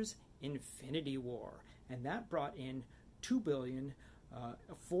Avengers Infinity War. And that brought in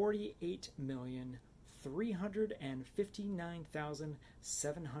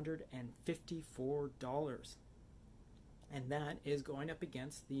 $2,048,359,754. And that is going up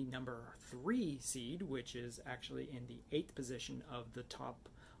against the number 3 seed, which is actually in the 8th position of the top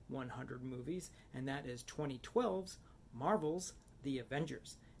 100 movies, and that is 2012's Marvel's The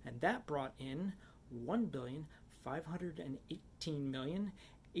Avengers. And that brought in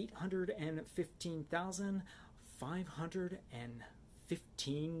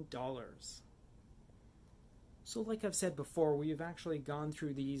 $1,518,815,515. So like I've said before, we've actually gone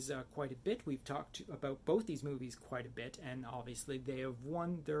through these quite a bit. We've talked about both these movies quite a bit, and obviously they have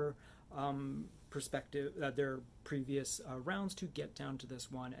won their perspective, their previous rounds to get down to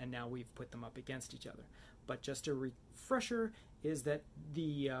this one, and now we've put them up against each other. But just a refresher is that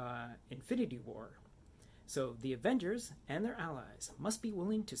the Infinity War, so the Avengers and their allies must be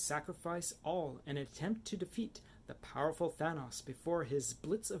willing to sacrifice all in an attempt to defeat the powerful Thanos before his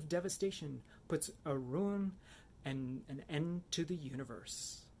blitz of devastation puts a ruin and an end to the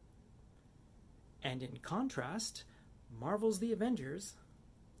universe. And in contrast, Marvel's The Avengers,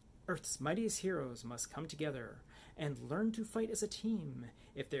 Earth's mightiest heroes must come together and learn to fight as a team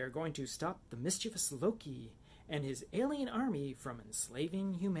if they are going to stop the mischievous Loki and his alien army from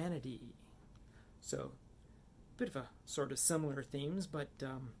enslaving humanity. So, a bit of a sort of similar themes, but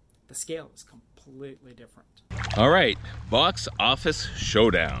the scale is completely different. All right, box office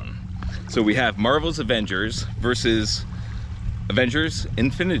showdown. So we have Marvel's Avengers versus Avengers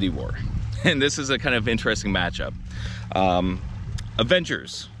Infinity War. And this is a kind of interesting matchup.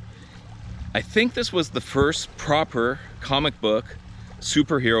 Avengers. I think this was the first proper comic book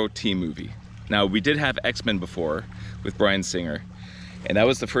superhero team movie. Now, we did have X-Men before with Bryan Singer, and that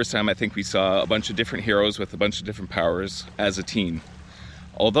was the first time I think we saw a bunch of different heroes with a bunch of different powers as a team.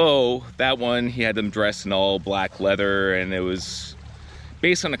 Although that one, he had them dressed in all black leather, and it was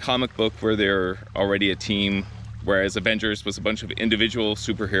based on a comic book where they're already a team, whereas Avengers was a bunch of individual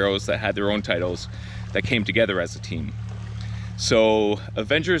superheroes that had their own titles that came together as a team. So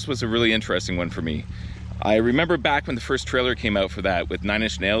Avengers was a really interesting one for me. I remember back when the first trailer came out for that with Nine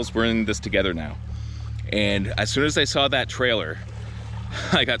Inch Nails, we're in this together now. And as soon as I saw that trailer,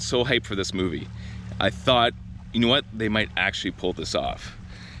 I got so hyped for this movie. I thought, you know what, they might actually pull this off.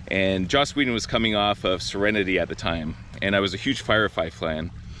 And Joss Whedon was coming off of Serenity at the time, and I was a huge Firefly fan.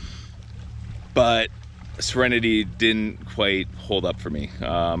 But Serenity didn't quite hold up for me.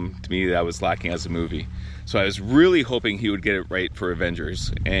 To me, that was lacking as a movie. So I was really hoping he would get it right for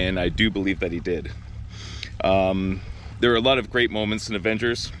Avengers, and I do believe that he did. There are a lot of great moments in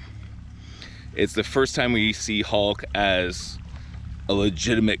Avengers. It's the first time we see Hulk as a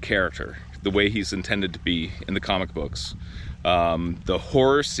legitimate character, the way he's intended to be in the comic books. The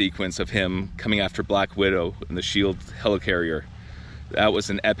horror sequence of him coming after Black Widow in the SHIELD helicarrier, that was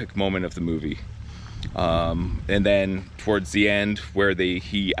an epic moment of the movie. And then towards the end, where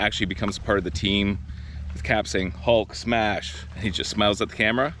he actually becomes part of the team, with Cap saying, "Hulk, smash," and he just smiles at the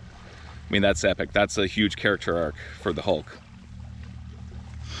camera. I mean, that's epic. That's a huge character arc for the Hulk.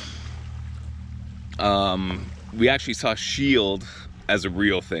 We actually saw SHIELD as a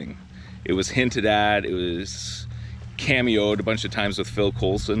real thing. It was hinted at, it was cameoed a bunch of times with Phil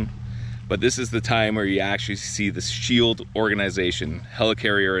Coulson, but this is the time where you actually see the SHIELD organization,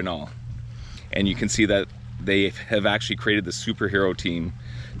 helicarrier and all. And you can see that they have actually created the superhero team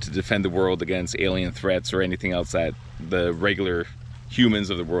to defend the world against alien threats or anything else that the regular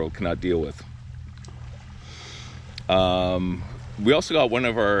humans of the world cannot deal with. We also got one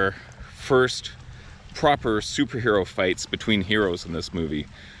of our first proper superhero fights between heroes in this movie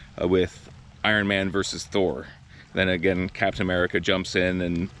with Iron Man versus Thor. Then again, Captain America jumps in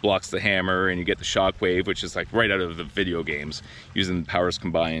and blocks the hammer, and you get the shockwave, which is like right out of the video games, using the powers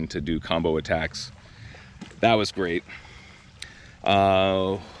combined to do combo attacks. That was great.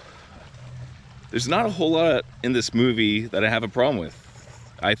 There's not a whole lot in this movie that I have a problem with.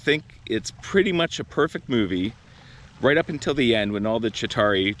 I think it's pretty much a perfect movie right up until the end, when all the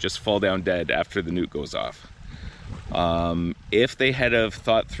Chitauri just fall down dead after the nuke goes off. If they had have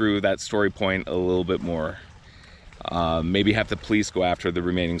thought through that story point a little bit more, maybe have the police go after the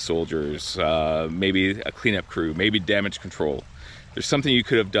remaining soldiers, maybe a cleanup crew, maybe damage control. There's something you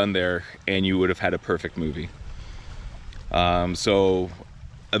could have done there, and you would have had a perfect movie. So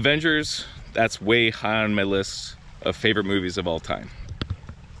Avengers, that's way high on my list of favorite movies of all time.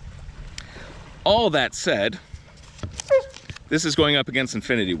 All that said, this is going up against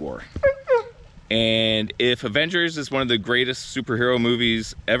Infinity War. And if Avengers is one of the greatest superhero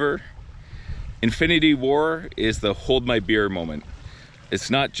movies ever, Infinity War is the hold my beer moment. It's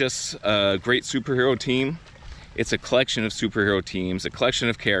not just a great superhero team, it's a collection of superhero teams, a collection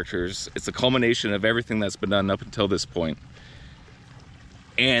of characters. It's a culmination of everything that's been done up until this point.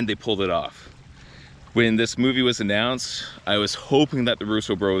 And they pulled it off. When this movie was announced, I was hoping that the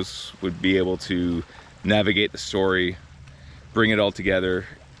Russo Bros would be able to navigate the story, bring it all together,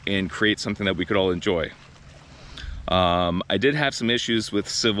 and create something that we could all enjoy. I did have some issues with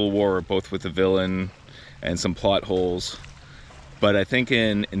Civil War, both with the villain and some plot holes, but I think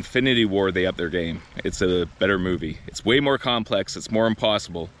in Infinity War they upped their game. It's a better movie. It's way more complex, it's more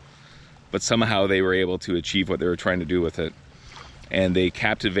impossible, but somehow they were able to achieve what they were trying to do with it. And they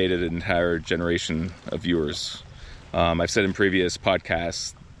captivated an entire generation of viewers. I've said in previous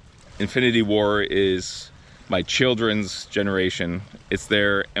podcasts, Infinity War is my children's generation. It's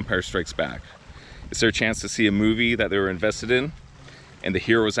their Empire Strikes Back. It's their chance to see a movie that they were invested in and the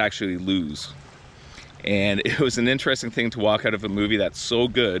heroes actually lose. And it was an interesting thing to walk out of a movie that's so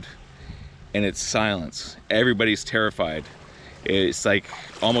good and it's silence. Everybody's terrified. It's like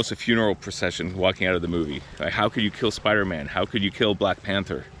almost a funeral procession walking out of the movie. Like, how could you kill Spider-Man? How could you kill Black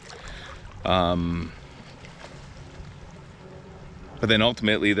Panther? But then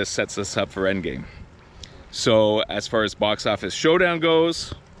ultimately this sets us up for Endgame. So as far as box office showdown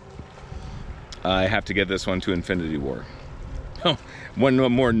goes, I have to give this one to Infinity War. Oh, one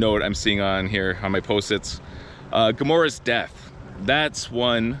more note I'm seeing on here on my post-its. Gamora's death. That's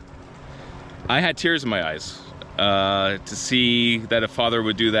one. I had tears in my eyes to see that a father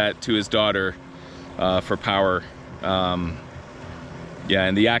would do that to his daughter for power. Yeah,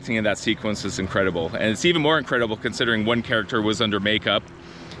 and the acting in that sequence is incredible. And it's even more incredible considering one character was under makeup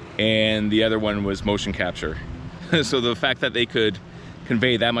and the other one was motion capture. So the fact that they could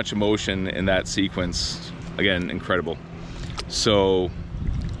convey that much emotion in that sequence, again, incredible. So,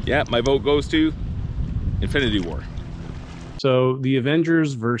 yeah, my vote goes to Infinity War. So the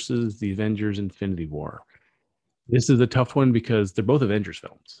Avengers versus the Avengers Infinity War. This is a tough one because they're both Avengers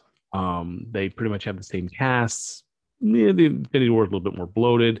films. They pretty much have the same casts. Yeah, the Infinity War is a little bit more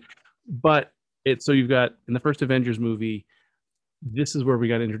bloated, but so you've got in the first Avengers movie, this is where we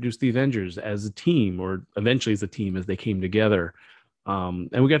got to introduce the Avengers as a team, or eventually as a team as they came together. And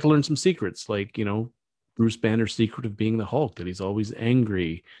we got to learn some secrets, like, Bruce Banner's secret of being the Hulk, that he's always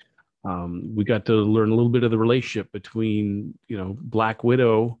angry. We got to learn a little bit of the relationship between, Black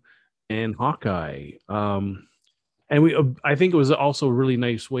Widow and Hawkeye. And I think it was also a really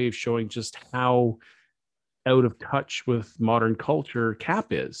nice way of showing just how out of touch with modern culture Cap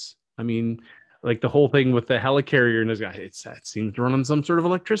is. I mean, like the whole thing with the helicarrier and his guy, it seems to run on some sort of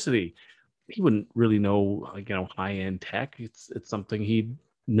electricity. He wouldn't really know, high-end tech. It's something he'd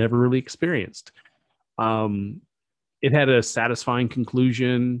never really experienced. It had a satisfying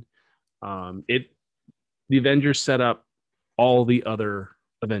conclusion. The Avengers set up all the other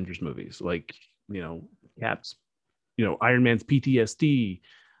Avengers movies, like, Cap's, Iron Man's PTSD.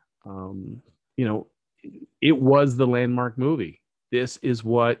 It was the landmark movie. This is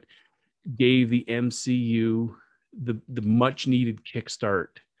what gave the MCU the much needed kickstart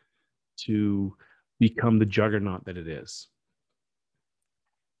to become the juggernaut that it is.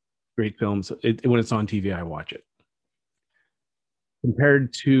 Great films. When it's on TV, I watch it.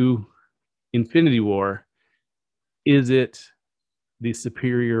 Compared to Infinity War, is it the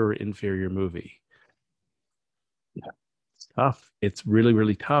superior or inferior movie? Yeah, it's tough. It's really,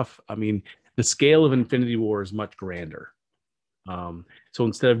 really tough. I mean, the scale of Infinity War is much grander. So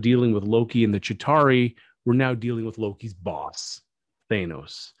instead of dealing with Loki and the Chitauri, we're now dealing with Loki's boss,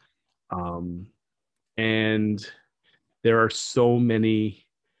 Thanos. And there are so many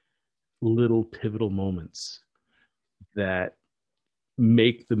little pivotal moments that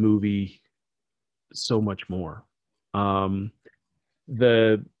make the movie so much more.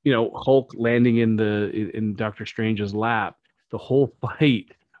 The Hulk landing in Doctor Strange's lap, the whole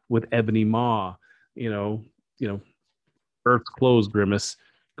fight with Ebony Maw, Earth's closed, Grimace,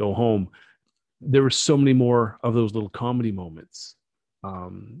 go home. There were so many more of those little comedy moments.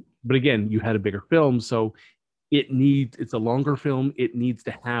 But again, you had a bigger film, so it's a longer film. It needs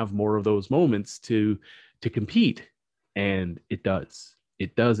to have more of those moments to compete. And it does.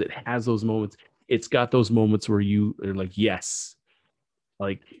 It has those moments. It's got those moments where you are like, yes.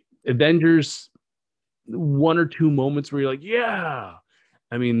 Like Avengers, one or two moments where you're like, yeah.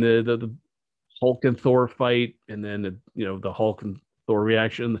 I mean, the Hulk and Thor fight, and then the Hulk and Thor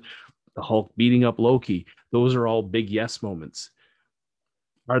reaction, the Hulk beating up Loki. Those are all big yes moments.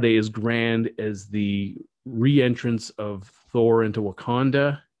 Are they as grand as the re-entrance of Thor into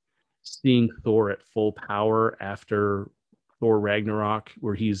Wakanda, seeing Thor at full power after Thor Ragnarok,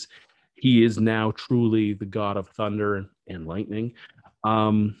 where he is now truly the god of thunder and lightning?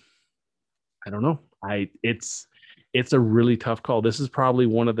 I don't know. It's a really tough call. This is probably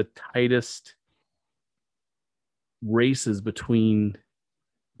one of the tightest races between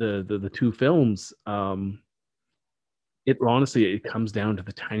the two films. It comes down to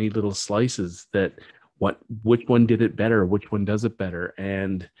the tiny little slices that which one did it better, which one does it better.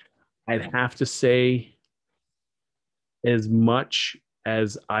 And I'd have to say, as much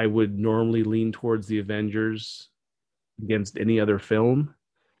as I would normally lean towards the Avengers against any other film,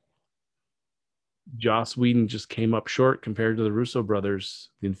 Joss Whedon just came up short compared to the Russo brothers.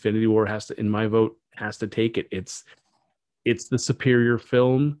 The Infinity War has to, in my vote, has to take it. It's the superior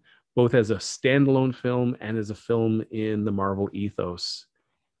film, both as a standalone film and as a film in the Marvel ethos.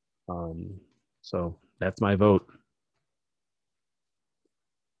 So that's my vote.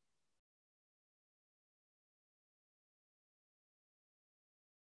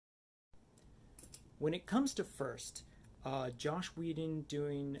 When it comes to first, Josh Whedon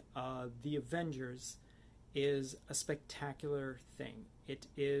doing The Avengers is a spectacular thing.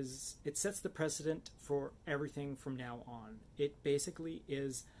 It sets the precedent for everything from now on. It basically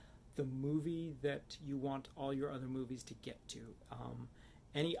is the movie that you want all your other movies to get to.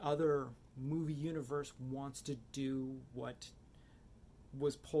 Any other movie universe wants to do what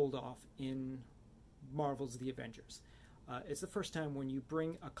was pulled off in Marvel's The Avengers. It's the first time when you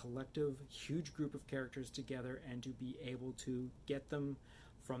bring a collective, huge group of characters together and to be able to get them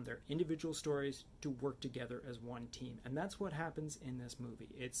from their individual stories to work together as one team. And that's what happens in this movie.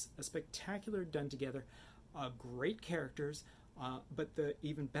 It's a spectacular done together, great characters, but the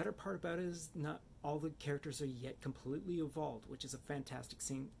even better part about it is not all the characters are yet completely evolved, which is a fantastic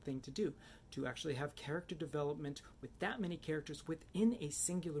thing to do. To actually have character development with that many characters within a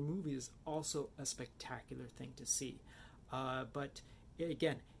singular movie is also a spectacular thing to see. But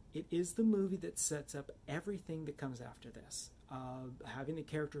again, it is the movie that sets up everything that comes after this. Having the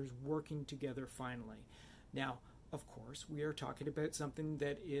characters working together finally. Now, of course, we are talking about something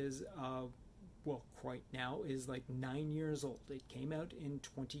that is, quite now is like 9 years old. It came out in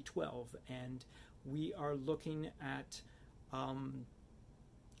 2012, and we are looking at,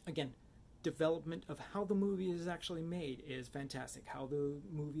 again, development of how the movie is actually made is fantastic. How the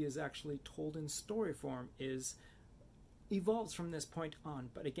movie is actually told in story form evolves from this point on.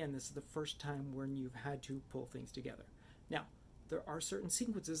 But again, this is the first time when you've had to pull things together. Now, there are certain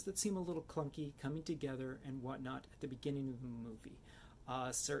sequences that seem a little clunky coming together and whatnot at the beginning of the movie.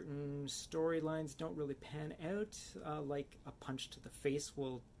 Certain storylines don't really pan out, like a punch to the face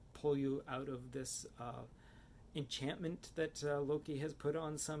will pull you out of this enchantment that Loki has put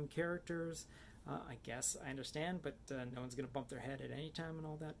on some characters. I guess I understand, but no one's going to bump their head at any time and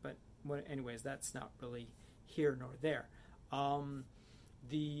all that. But anyways, that's not really here nor there.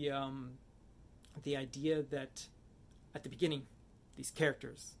 The idea that at the beginning these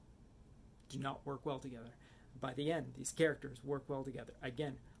characters do not work well together. By the end, these characters work well together.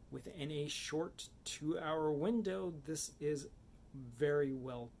 Again, within a short 2-hour window, this is very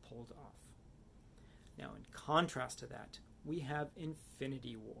well pulled off. Now, in contrast to that, we have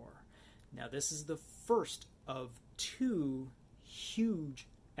Infinity War. Now, this is the first of 2 huge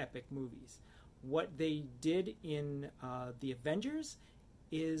epic movies. What they did in The Avengers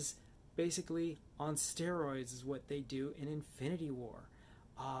is basically on steroids is what they do in Infinity War.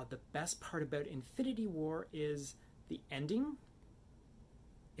 The best part about Infinity War is the ending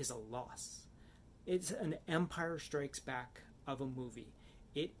is a loss. It's an Empire Strikes Back of a movie.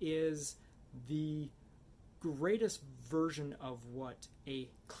 It is the greatest version of what a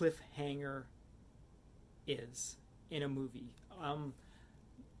cliffhanger is in a movie.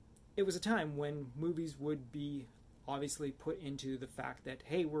 It was a time when movies would be obviously put into the fact that,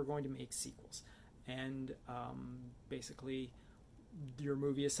 hey, we're going to make sequels. And basically, your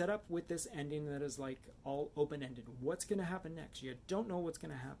movie is set up with this ending that is like all open-ended. What's going to happen next? You don't know what's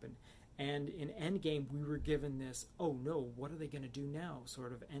going to happen. And in Endgame, we were given this, oh no, what are they going to do now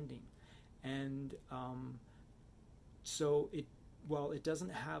sort of ending. And so while it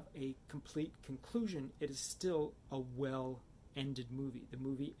doesn't have a complete conclusion, it is still a well-ended movie. The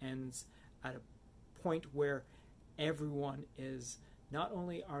movie ends at a point where everyone is, not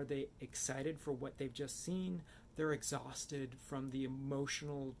only are they excited for what they've just seen, they're exhausted from the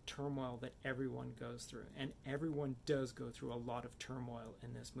emotional turmoil that everyone goes through. And everyone does go through a lot of turmoil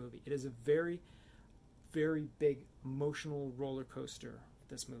in this movie. It is a very, very big emotional roller coaster,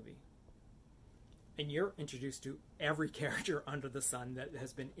 this movie. And you're introduced to every character under the sun that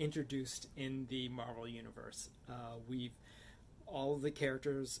has been introduced in the Marvel Universe. All of the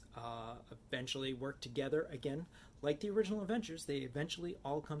characters eventually work together again. Like the original Avengers, they eventually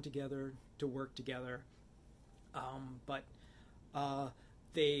all come together to work together. But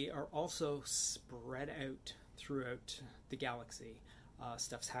they are also spread out throughout the galaxy.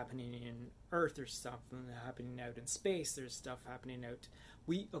 Stuff's happening in Earth, there's stuff happening out in space, there's stuff happening out...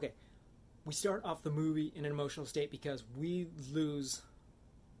 We start off the movie in an emotional state because we lose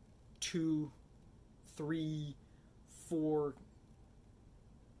 2, 3, 4...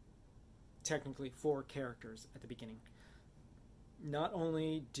 technically 4 characters at the beginning. Not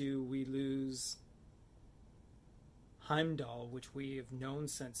only do we lose Heimdall, which we have known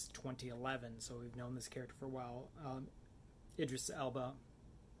since 2011, so we've known this character for a while. Idris Elba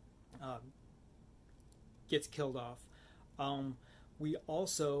gets killed off. We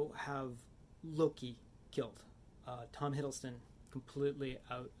also have Loki killed. Tom Hiddleston completely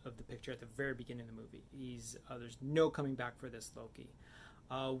out of the picture at the very beginning of the movie. There's no coming back for this Loki.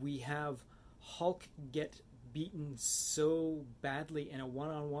 We have Hulk get beaten so badly in a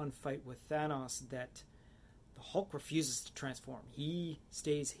one-on-one fight with Thanos that the Hulk refuses to transform. He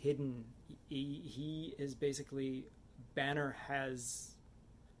stays hidden. He is basically, Banner has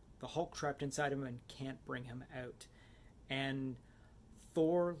the Hulk trapped inside him and can't bring him out. And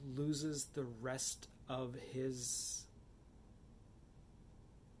Thor loses the rest of his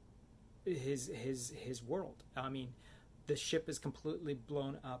world. I mean, the ship is completely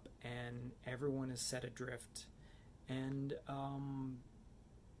blown up and everyone is set adrift, and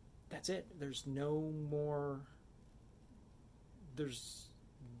that's it. There's no more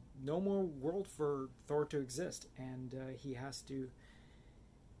world for Thor to exist, and he has to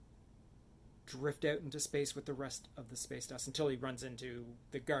drift out into space with the rest of the space dust until he runs into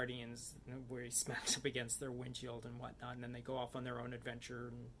the Guardians, where he smacks up against their windshield and whatnot, and then they go off on their own adventure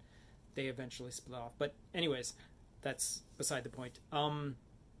and they eventually split off. But anyways, that's beside the point.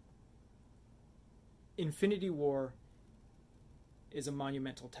 Infinity War is a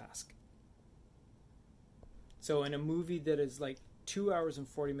monumental task. So in a movie that is like 2 hours and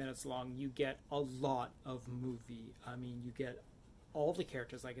 40 minutes long, you get a lot of movie. I mean, you get all the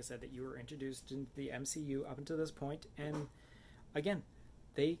characters, like I said, that you were introduced in the MCU up until this point, and again,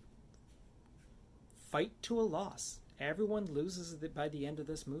 they fight to a loss. Everyone loses by the end of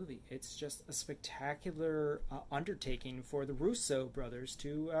this movie. It's just a spectacular undertaking for the Russo brothers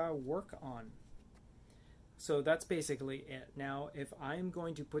to work on. So that's basically it. Now, if I'm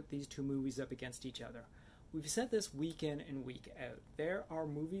going to put these two movies up against each other, we've said this week in and week out. There are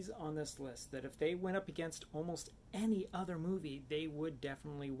movies on this list that if they went up against almost any other movie, they would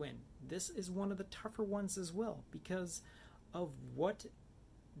definitely win. This is one of the tougher ones as well, because of what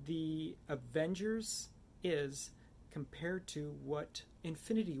the Avengers is compared to what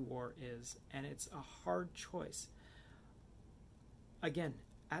Infinity War is, and it's a hard choice. Again,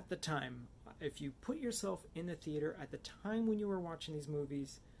 at the time, if you put yourself in the theater at the time when you were watching these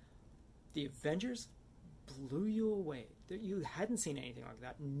movies, the Avengers blew you away. You hadn't seen anything like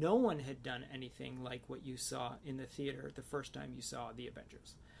that. No one had done anything like what you saw in the theater the first time you saw the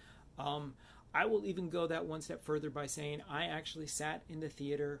Avengers. I will even go that one step further by saying I actually sat in the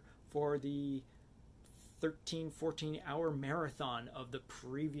theater for the 13-14 hour marathon of the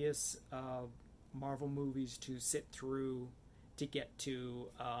previous Marvel movies to sit through to get to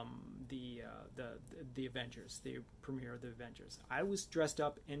the Avengers, the premiere of the Avengers. I was dressed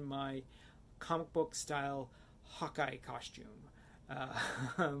up in my comic book style Hawkeye costume,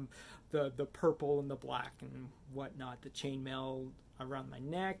 the purple and the black and whatnot, the chainmail around my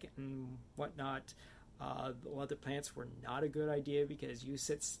neck and whatnot. The leather pants were not a good idea because you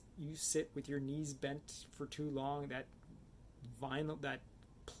sit with your knees bent for too long. That vinyl, that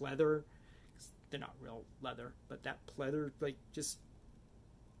pleather, they're not real leather, but that pleather, like, just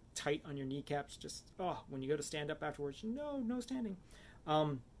tight on your kneecaps, just, when you go to stand up afterwards, no standing.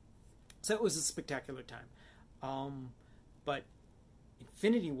 So it was a spectacular time. But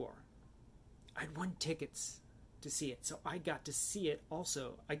Infinity War, I'd won tickets to see it, so I got to see it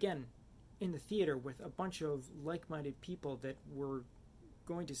also, again, in the theater with a bunch of like-minded people that were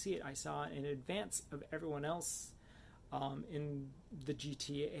going to see it. I saw it in advance of everyone else in the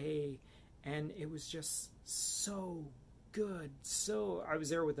GTA, and it was just so good. So I was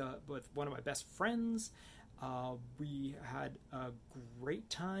there with one of my best friends. We had a great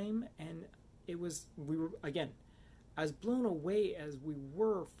time, and we were again as blown away as we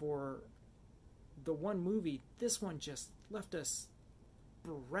were for the one movie. This one just left us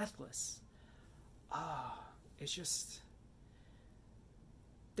breathless. It's just,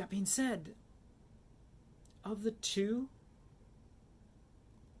 that being said, of the two,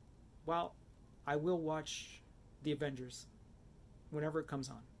 while I will watch the Avengers whenever it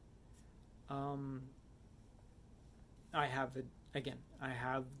comes on, I have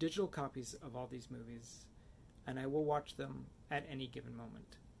digital copies of all these movies, and I will watch them at any given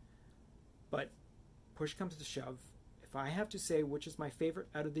moment. But push comes to shove, if I have to say which is my favorite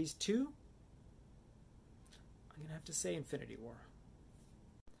out of these two, I'm going to have to say Infinity War.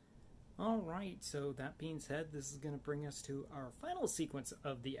 Alright, so that being said, this is going to bring us to our final sequence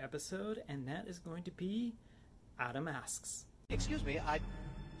of the episode, and that is going to be Adam Asks. Excuse me, I'd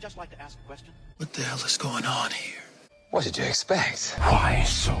just like to ask a question. What the hell is going on here? What did you expect? Why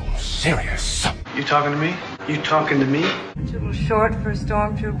so serious? You talking to me? You talking to me? It's a little short for a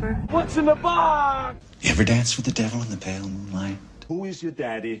stormtrooper. What's in the box? You ever dance with the devil in the pale moonlight? Who is your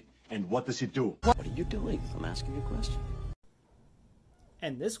daddy and what does he do? What are you doing? I'm asking you a question.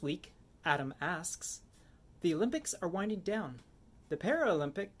 And this week, Adam asks, the Olympics are winding down. The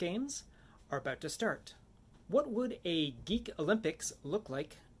Paralympic Games are about to start. What would a Geek Olympics look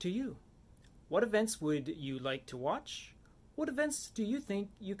like to you? What events would you like to watch? What events do you think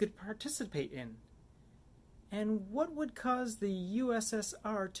you could participate in? And what would cause the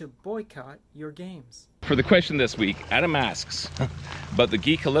USSR to boycott your games? For the question this week, Adam asks about the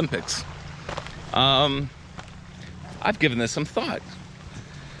Geek Olympics. I've given this some thought.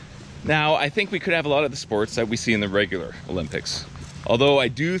 Now, I think we could have a lot of the sports that we see in the regular Olympics. Although I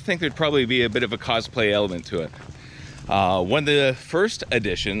do think there'd probably be a bit of a cosplay element to it. One of the first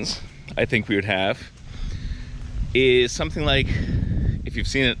editions I think we would have is something like, if you've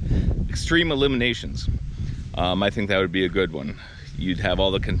seen it, Extreme Eliminations. I think that would be a good one. You'd have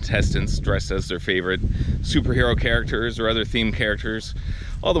all the contestants dressed as their favorite superhero characters or other themed characters,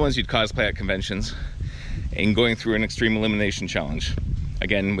 all the ones you'd cosplay at conventions, and going through an extreme elimination challenge.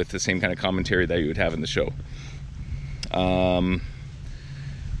 Again, with the same kind of commentary that you would have in the show.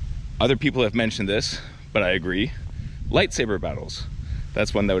 Other people have mentioned this, but I agree. Lightsaber battles.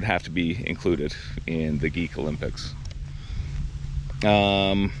 That's one that would have to be included in the Geek Olympics.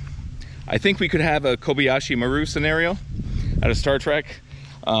 I think we could have a Kobayashi Maru scenario out of Star Trek.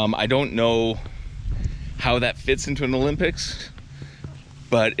 I don't know how that fits into an Olympics,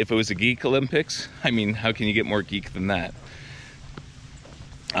 but if it was a Geek Olympics, I mean, how can you get more geek than that?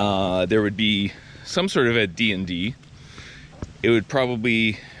 There would be some sort of a D&D. It would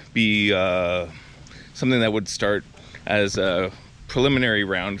probably be something that would start as a preliminary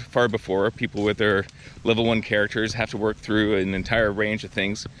round far before. People with their level 1 characters have to work through an entire range of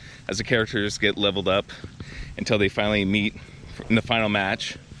things as the characters get leveled up until they finally meet in the final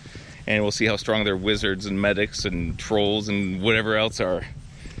match, and we'll see how strong their wizards and medics and trolls and whatever else are.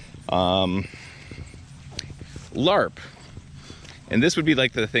 LARP. And this would be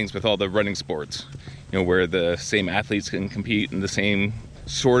like the things with all the running sports, you know, where the same athletes can compete in the same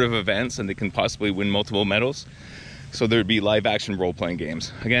sort of events and they can possibly win multiple medals. So there'd be live action role-playing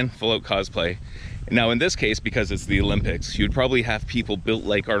games. Again, full out cosplay. Now in this case, because it's the Olympics, you'd probably have people built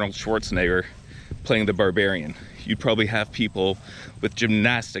like Arnold Schwarzenegger playing the Barbarian. You'd probably have people with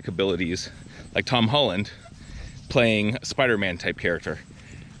gymnastic abilities like Tom Holland playing a Spider-Man type character.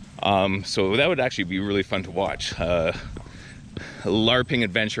 So that would actually be really fun to watch. A LARPing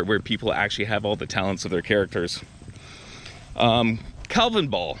adventure where people actually have all the talents of their characters. Calvin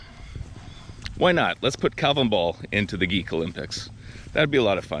Ball. Why not? Let's put Calvin Ball into the Geek Olympics. That'd be a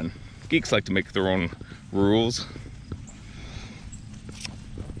lot of fun. Geeks like to make their own rules.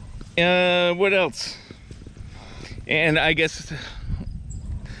 What else? And I guess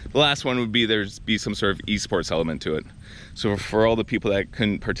the last one would be there'd be some sort of esports element to it. So for all the people that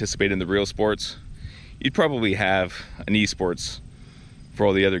couldn't participate in the real sports, you'd probably have an esports for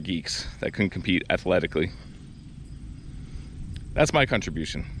all the other geeks that couldn't compete athletically. That's my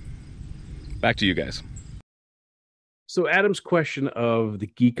contribution. Back to you guys. So Adam's question of the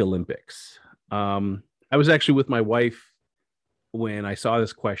Geek Olympics. I was actually with my wife when I saw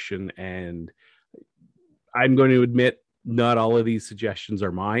this question, and I'm going to admit not all of these suggestions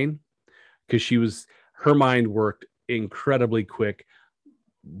are mine, because her mind worked incredibly quick.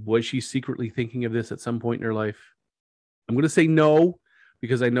 Was she secretly thinking of this at some point in her life? I'm going to say no,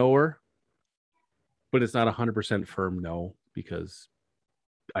 because I know her, but it's not 100% firm no, because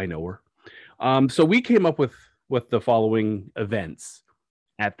I know her. So we came up with the following events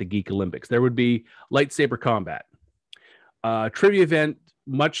at the Geek Olympics. There would be lightsaber combat, trivia event,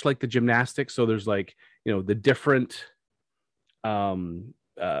 much like the gymnastics. So there's like, you know, the different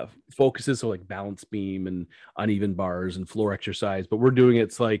focuses, so like balance beam and uneven bars and floor exercise. But we're doing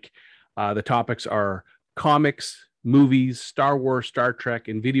it's like the topics are comics, movies, Star Wars, Star Trek,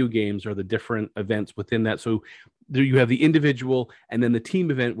 and video games are the different events within that. So there you have the individual and then the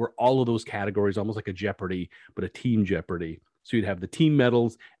team event, where all of those categories, almost like a Jeopardy, but a team Jeopardy. So you'd have the team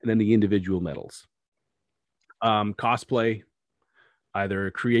medals and then the individual medals. Cosplay,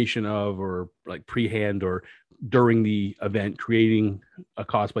 either creation of or like pre-hand or during the event, creating a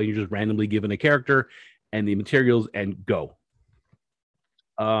cosplay. You're just randomly given a character and the materials and go.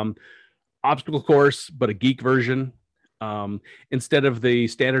 Obstacle course, but a geek version. Instead of the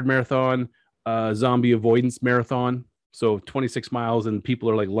standard marathon, zombie avoidance marathon. So 26 miles and people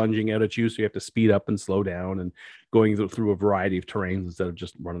are like lunging out at you. So you have to speed up and slow down and going through a variety of terrains instead of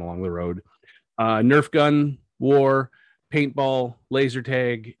just running along the road. Nerf gun war, paintball, laser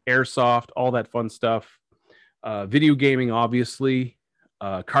tag, airsoft, all that fun stuff. Video gaming, obviously.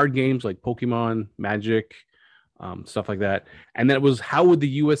 Card games like Pokemon, Magic, stuff like that. And then it was, how would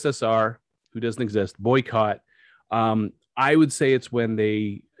the USSR, who doesn't exist, boycott? I would say it's when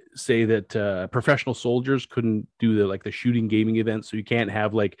they say that professional soldiers couldn't do the shooting gaming events, so you can't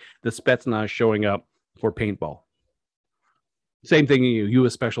have like the Spetsnaz showing up for paintball. Same thing,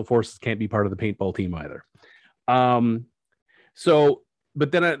 U.S. Special Forces can't be part of the paintball team either. But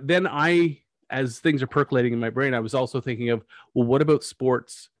then I, as things are percolating in my brain, I was also thinking of, well, what about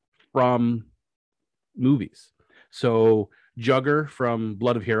sports from movies? So Jugger from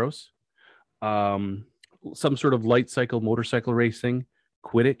Blood of Heroes, some sort of light cycle motorcycle racing,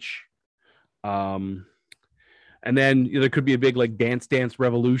 Quidditch, and then there could be a big like Dance Dance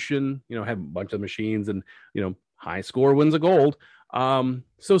Revolution, have a bunch of machines and high score wins a gold.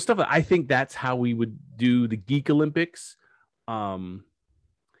 So stuff that I think that's how we would do the Geek Olympics. And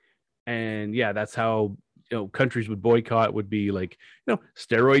yeah, that's how countries would boycott, would be like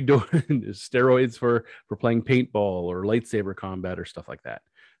steroids for playing paintball or lightsaber combat or stuff like that.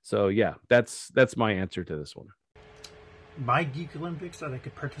 So yeah, that's my answer to this one. My Geek Olympics that I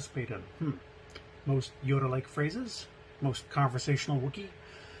could participate in. Most Yoda-like phrases, most conversational Wookiee,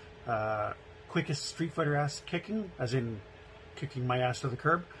 quickest Street Fighter ass kicking, as in kicking my ass to the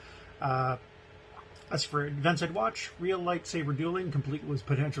curb. As for events I'd watch, real lightsaber dueling, complete with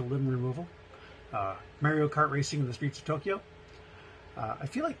potential limb removal. Mario Kart racing in the streets of Tokyo. I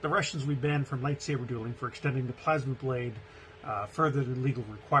feel like the Russians we banned from lightsaber dueling for extending the plasma blade further than legal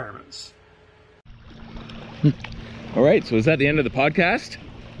requirements. All right, so is that the end of the podcast?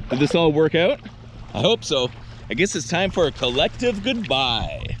 Did this all work out? I hope so. I guess it's time for a collective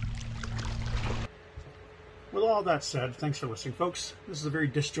goodbye. With all that said, thanks for listening, folks. This is a very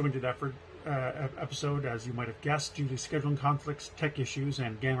disjointed episode, as you might have guessed, due to scheduling conflicts, tech issues,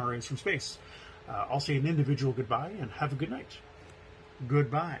 and gamma rays from space. I'll say an individual goodbye and have a good night.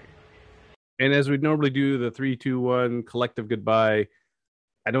 Goodbye. And as we normally do, the 3, 2, 1 collective goodbye,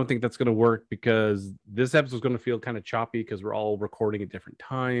 I don't think that's going to work because this episode is going to feel kind of choppy because we're all recording at different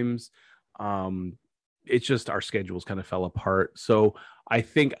times. It's just our schedules kind of fell apart. So I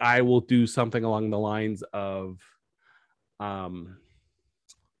think I will do something along the lines of, as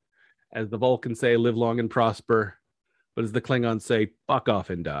the Vulcans say, live long and prosper. But as the Klingons say, fuck off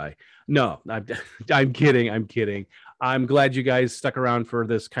and die. No, I'm kidding. I'm glad you guys stuck around for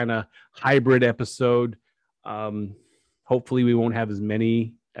this kind of hybrid episode. Hopefully we won't have as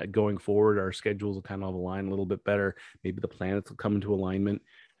many going forward. Our schedules will kind of align a little bit better. Maybe the planets will come into alignment.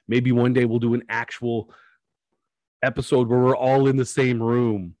 Maybe one day we'll do an actual episode where we're all in the same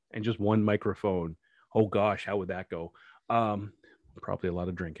room and just one microphone. Oh gosh, how would that go? Probably a lot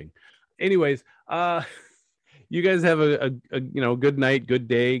of drinking. Anyways, you guys have a good night, good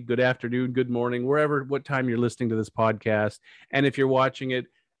day, good afternoon, good morning, what time you're listening to this podcast. And if you're watching it,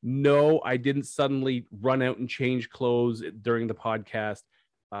 no, I didn't suddenly run out and change clothes during the podcast.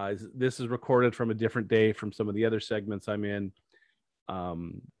 This is recorded from a different day from some of the other segments I'm in.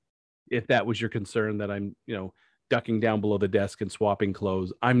 If that was your concern that I'm, ducking down below the desk and swapping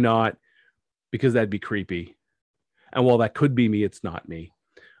clothes, I'm not, because that'd be creepy. And while that could be me, it's not me.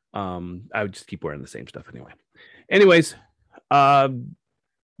 I would just keep wearing the same stuff anyway. Anyways,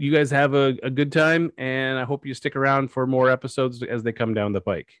 you guys have a good time, and I hope you stick around for more episodes as they come down the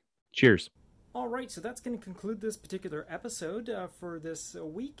pike. Cheers. All right, so that's going to conclude this particular episode for this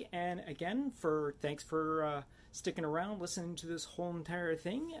week. And again, thanks for sticking around, listening to this whole entire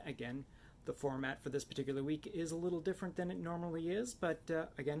thing. Again, the format for this particular week is a little different than it normally is, but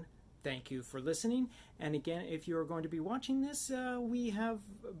again, thank you for listening. And again, if you're going to be watching this, we have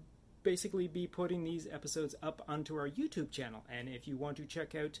basically be putting these episodes up onto our YouTube channel. And if you want to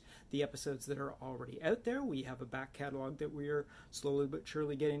check out the episodes that are already out there, we have a back catalog that we are slowly but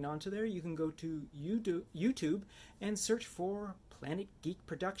surely getting onto there. You can go to YouTube and search for Planet Geek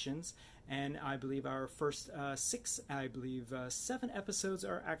Productions. And I believe our first 7 episodes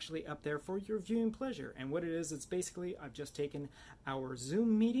are actually up there for your viewing pleasure. And what it is, it's basically, I've just taken our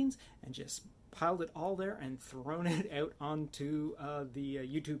Zoom meetings and just piled it all there and thrown it out onto the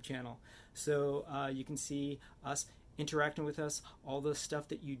YouTube channel. So you can see us interacting with us, all the stuff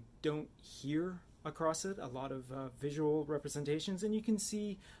that you don't hear across it, a lot of visual representations, and you can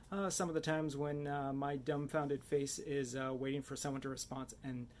see some of the times when my dumbfounded face is waiting for someone to respond,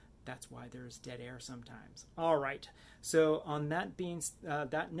 and that's why there's dead air sometimes. All right, so on that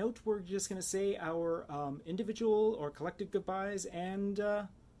note, we're just going to say our individual or collective goodbyes, and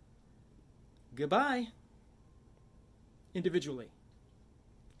goodbye individually.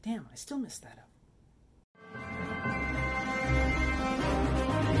 Damn, I still messed that up.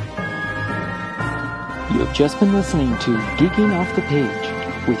 You have just been listening to Geeking Off the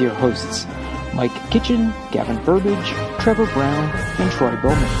Page with your hosts, Mike Kitchen, Gavin Burbage, Trevor Brown, and Troy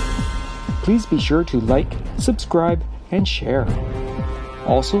Bowman. Please be sure to like, subscribe, and share.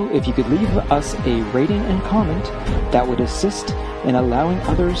 Also, if you could leave us a rating and comment, that would assist in allowing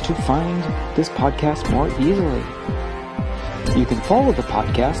others to find this podcast more easily. You can follow the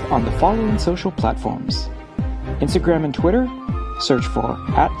podcast on the following social platforms: Instagram and Twitter, search for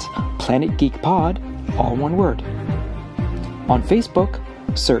 @PlanetGeekPod, all one word. On Facebook,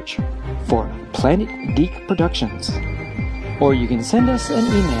 search for Planet Geek Productions. Or you can send us an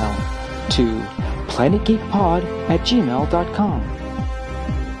email to planetgeekpod@gmail.com.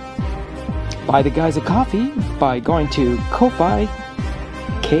 Buy the guys a coffee by going to Ko-Fi,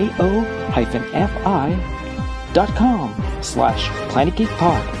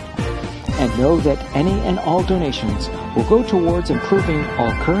 ko-fi.com/PlanetGeekPod. And know that any and all donations will go towards improving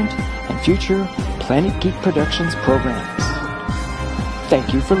all current and future Planet Geek Productions programs.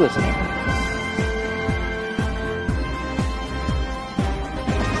 Thank you for listening.